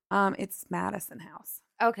 It's Madison House.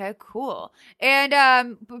 Okay, cool. And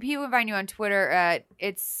people can find you on Twitter at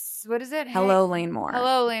what is it? Hello, Lane Moore.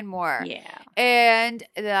 Hello, Lane Moore. Yeah. And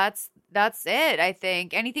that's it, I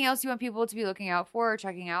think. Anything else you want people to be looking out for or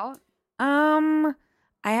checking out? I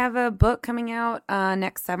have a book coming out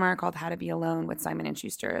next summer called How to Be Alone with Simon and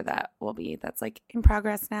Schuster. That's like in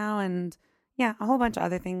progress now, and yeah, a whole bunch of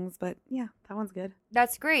other things. But yeah, that one's good.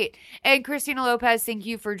 That's great. And Christina Lopez, thank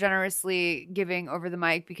you for generously giving over the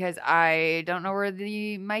mic because I don't know where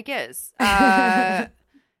the mic is.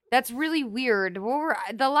 That's really weird.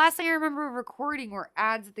 The last thing I remember recording were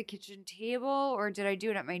ads at the kitchen table, or did I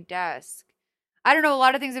do it at my desk? I don't know. A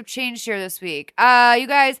lot of things have changed here this week. You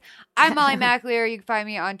guys, I'm Molly McAleer. You can find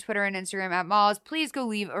me on Twitter and Instagram at Molls. Please go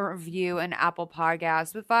leave a review on Apple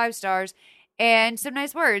Podcasts with 5 stars and some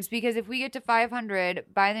nice words, because if we get to 500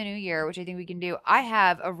 by the new year, which I think we can do, I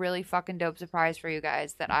have a really fucking dope surprise for you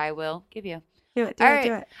guys that I will give you. Do it. Do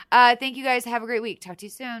it. Thank you guys. Have a great week. Talk to you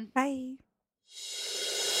soon. Bye.